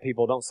invite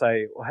people, don't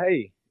say, well,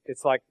 hey,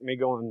 it's like me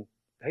going,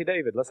 hey,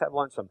 David, let's have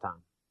lunch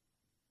sometime,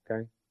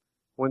 okay?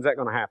 When's that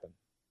going to happen?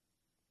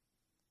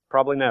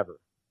 Probably never.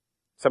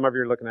 Some of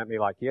you are looking at me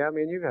like, yeah, I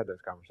mean, you've had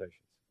those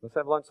conversations. Let's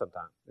have lunch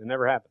sometime. It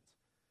never happens.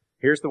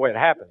 Here's the way it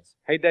happens.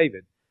 Hey,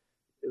 David,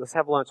 let's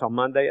have lunch on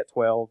Monday at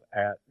 12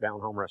 at Down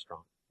Home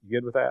Restaurant.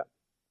 You good with that?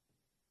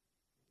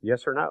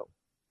 Yes or no?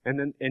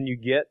 And you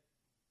get,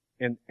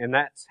 and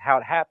that's how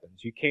it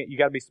happens. You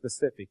got to be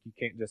specific. You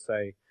can't just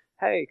say,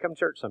 hey, come to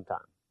church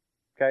sometime.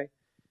 Okay?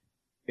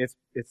 It's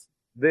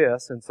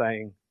this and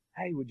saying,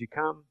 hey, would you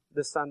come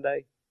this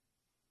Sunday?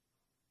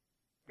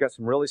 We've got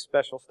some really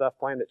special stuff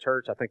planned at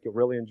church. I think you'll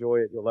really enjoy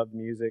it. You'll love the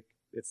music.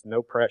 It's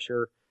no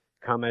pressure.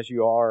 Come as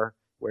you are.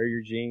 Wear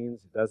your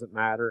jeans. It doesn't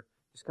matter.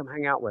 Just come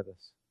hang out with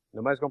us.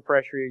 Nobody's going to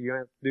pressure you. You don't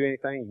have to do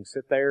anything. You can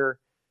sit there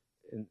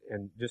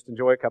and just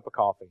enjoy a cup of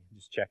coffee.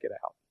 Just check it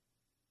out.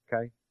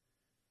 Okay?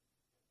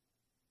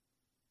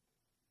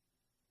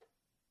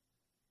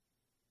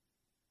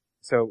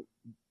 So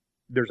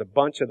there's a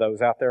bunch of those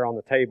out there on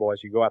the table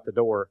as you go out the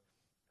door.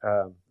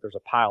 There's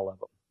a pile of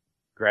them.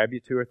 Grab you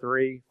 2 or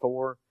 3,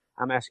 4.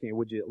 I'm asking you,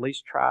 would you at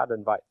least try to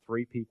invite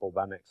 3 people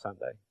by next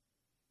Sunday?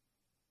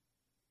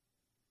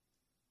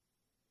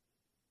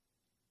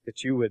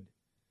 That you would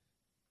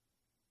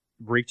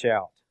reach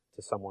out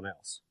to someone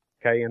else.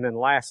 Okay, and then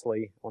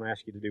lastly, I want to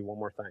ask you to do one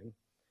more thing.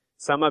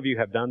 Some of you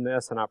have done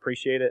this, and I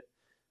appreciate it.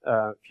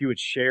 If you would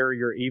share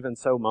your even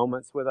so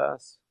moments with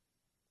us,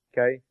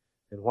 okay,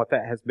 and what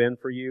that has been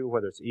for you,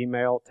 whether it's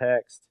email,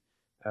 text,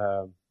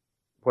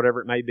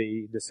 whatever it may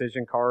be,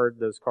 decision card,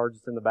 those cards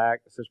that's in the back,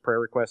 it says prayer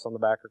requests on the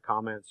back or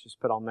comments, just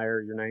put on there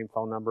your name,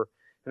 phone number,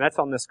 and that's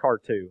on this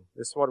card too.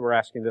 This is what we're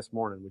asking this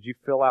morning. Would you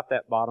fill out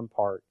that bottom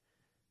part?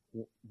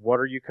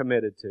 What are you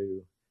committed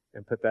to?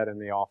 And put that in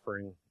the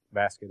offering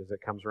basket as it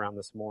comes around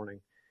this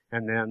morning.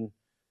 And then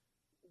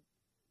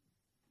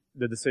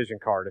the decision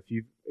card.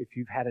 If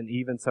you've had an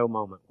even so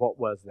moment, what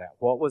was that?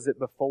 What was it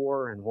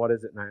before and what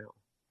is it now?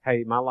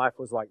 Hey, my life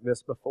was like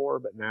this before,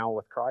 but now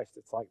with Christ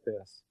it's like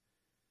this.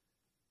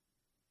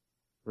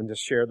 And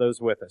just share those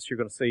with us. You're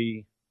going to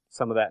see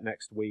some of that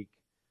next week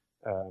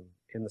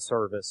in the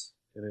service,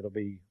 and it'll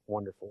be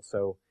wonderful.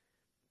 So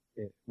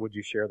would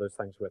you share those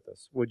things with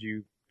us? Would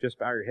you just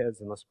bow your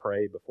heads and let's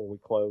pray before we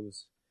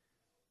close.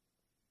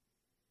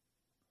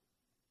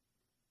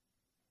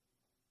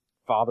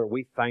 Father,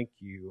 we thank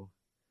you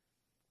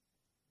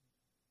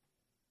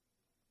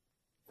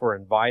for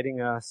inviting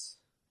us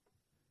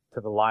to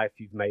the life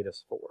you've made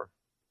us for.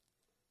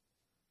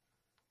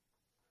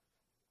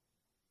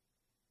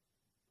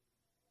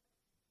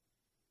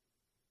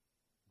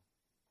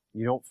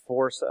 You don't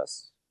force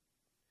us.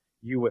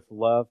 You with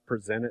love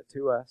present it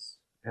to us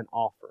and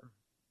offer.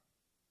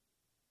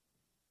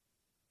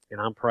 And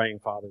I'm praying,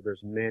 Father,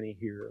 there's many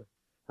here.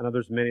 I know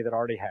there's many that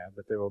already have,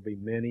 but there will be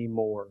many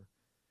more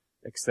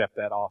accept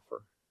that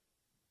offer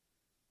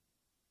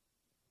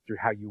through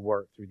how you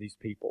work through these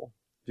people,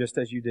 just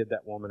as you did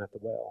that woman at the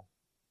well.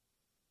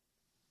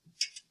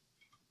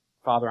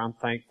 Father, I'm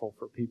thankful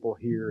for people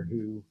here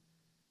who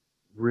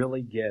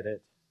really get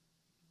it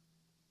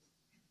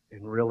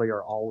and really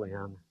are all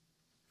in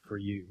for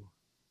you.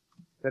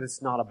 That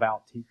it's not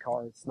about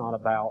TCAR. It's not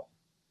about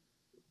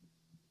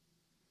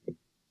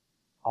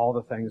all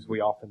the things we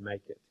often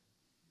make it.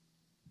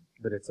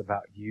 But it's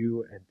about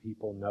you and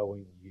people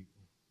knowing you.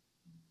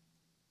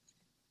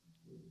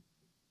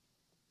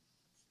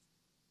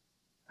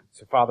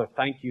 So, Father,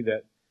 thank you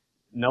that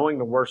knowing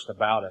the worst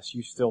about us,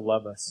 you still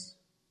love us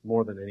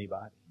more than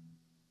anybody.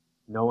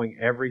 Knowing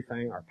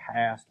everything, our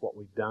past, what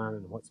we've done,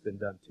 and what's been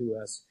done to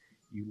us,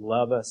 you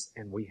love us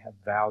and we have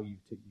value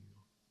to you.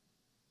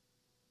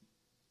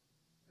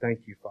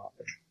 Thank you,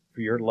 Father,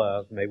 for your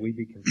love. May we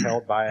be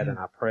compelled by it, and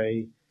I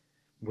pray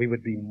we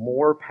would be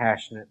more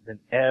passionate than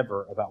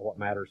ever about what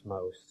matters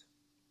most.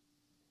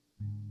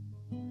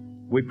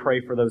 We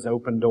pray for those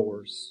open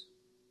doors.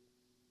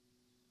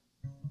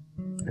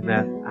 And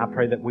that I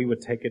pray that we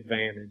would take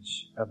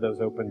advantage of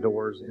those open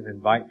doors and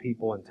invite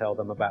people and tell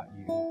them about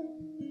you.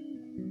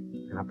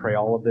 And I pray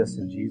all of this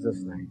in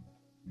Jesus' name.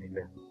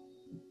 Amen.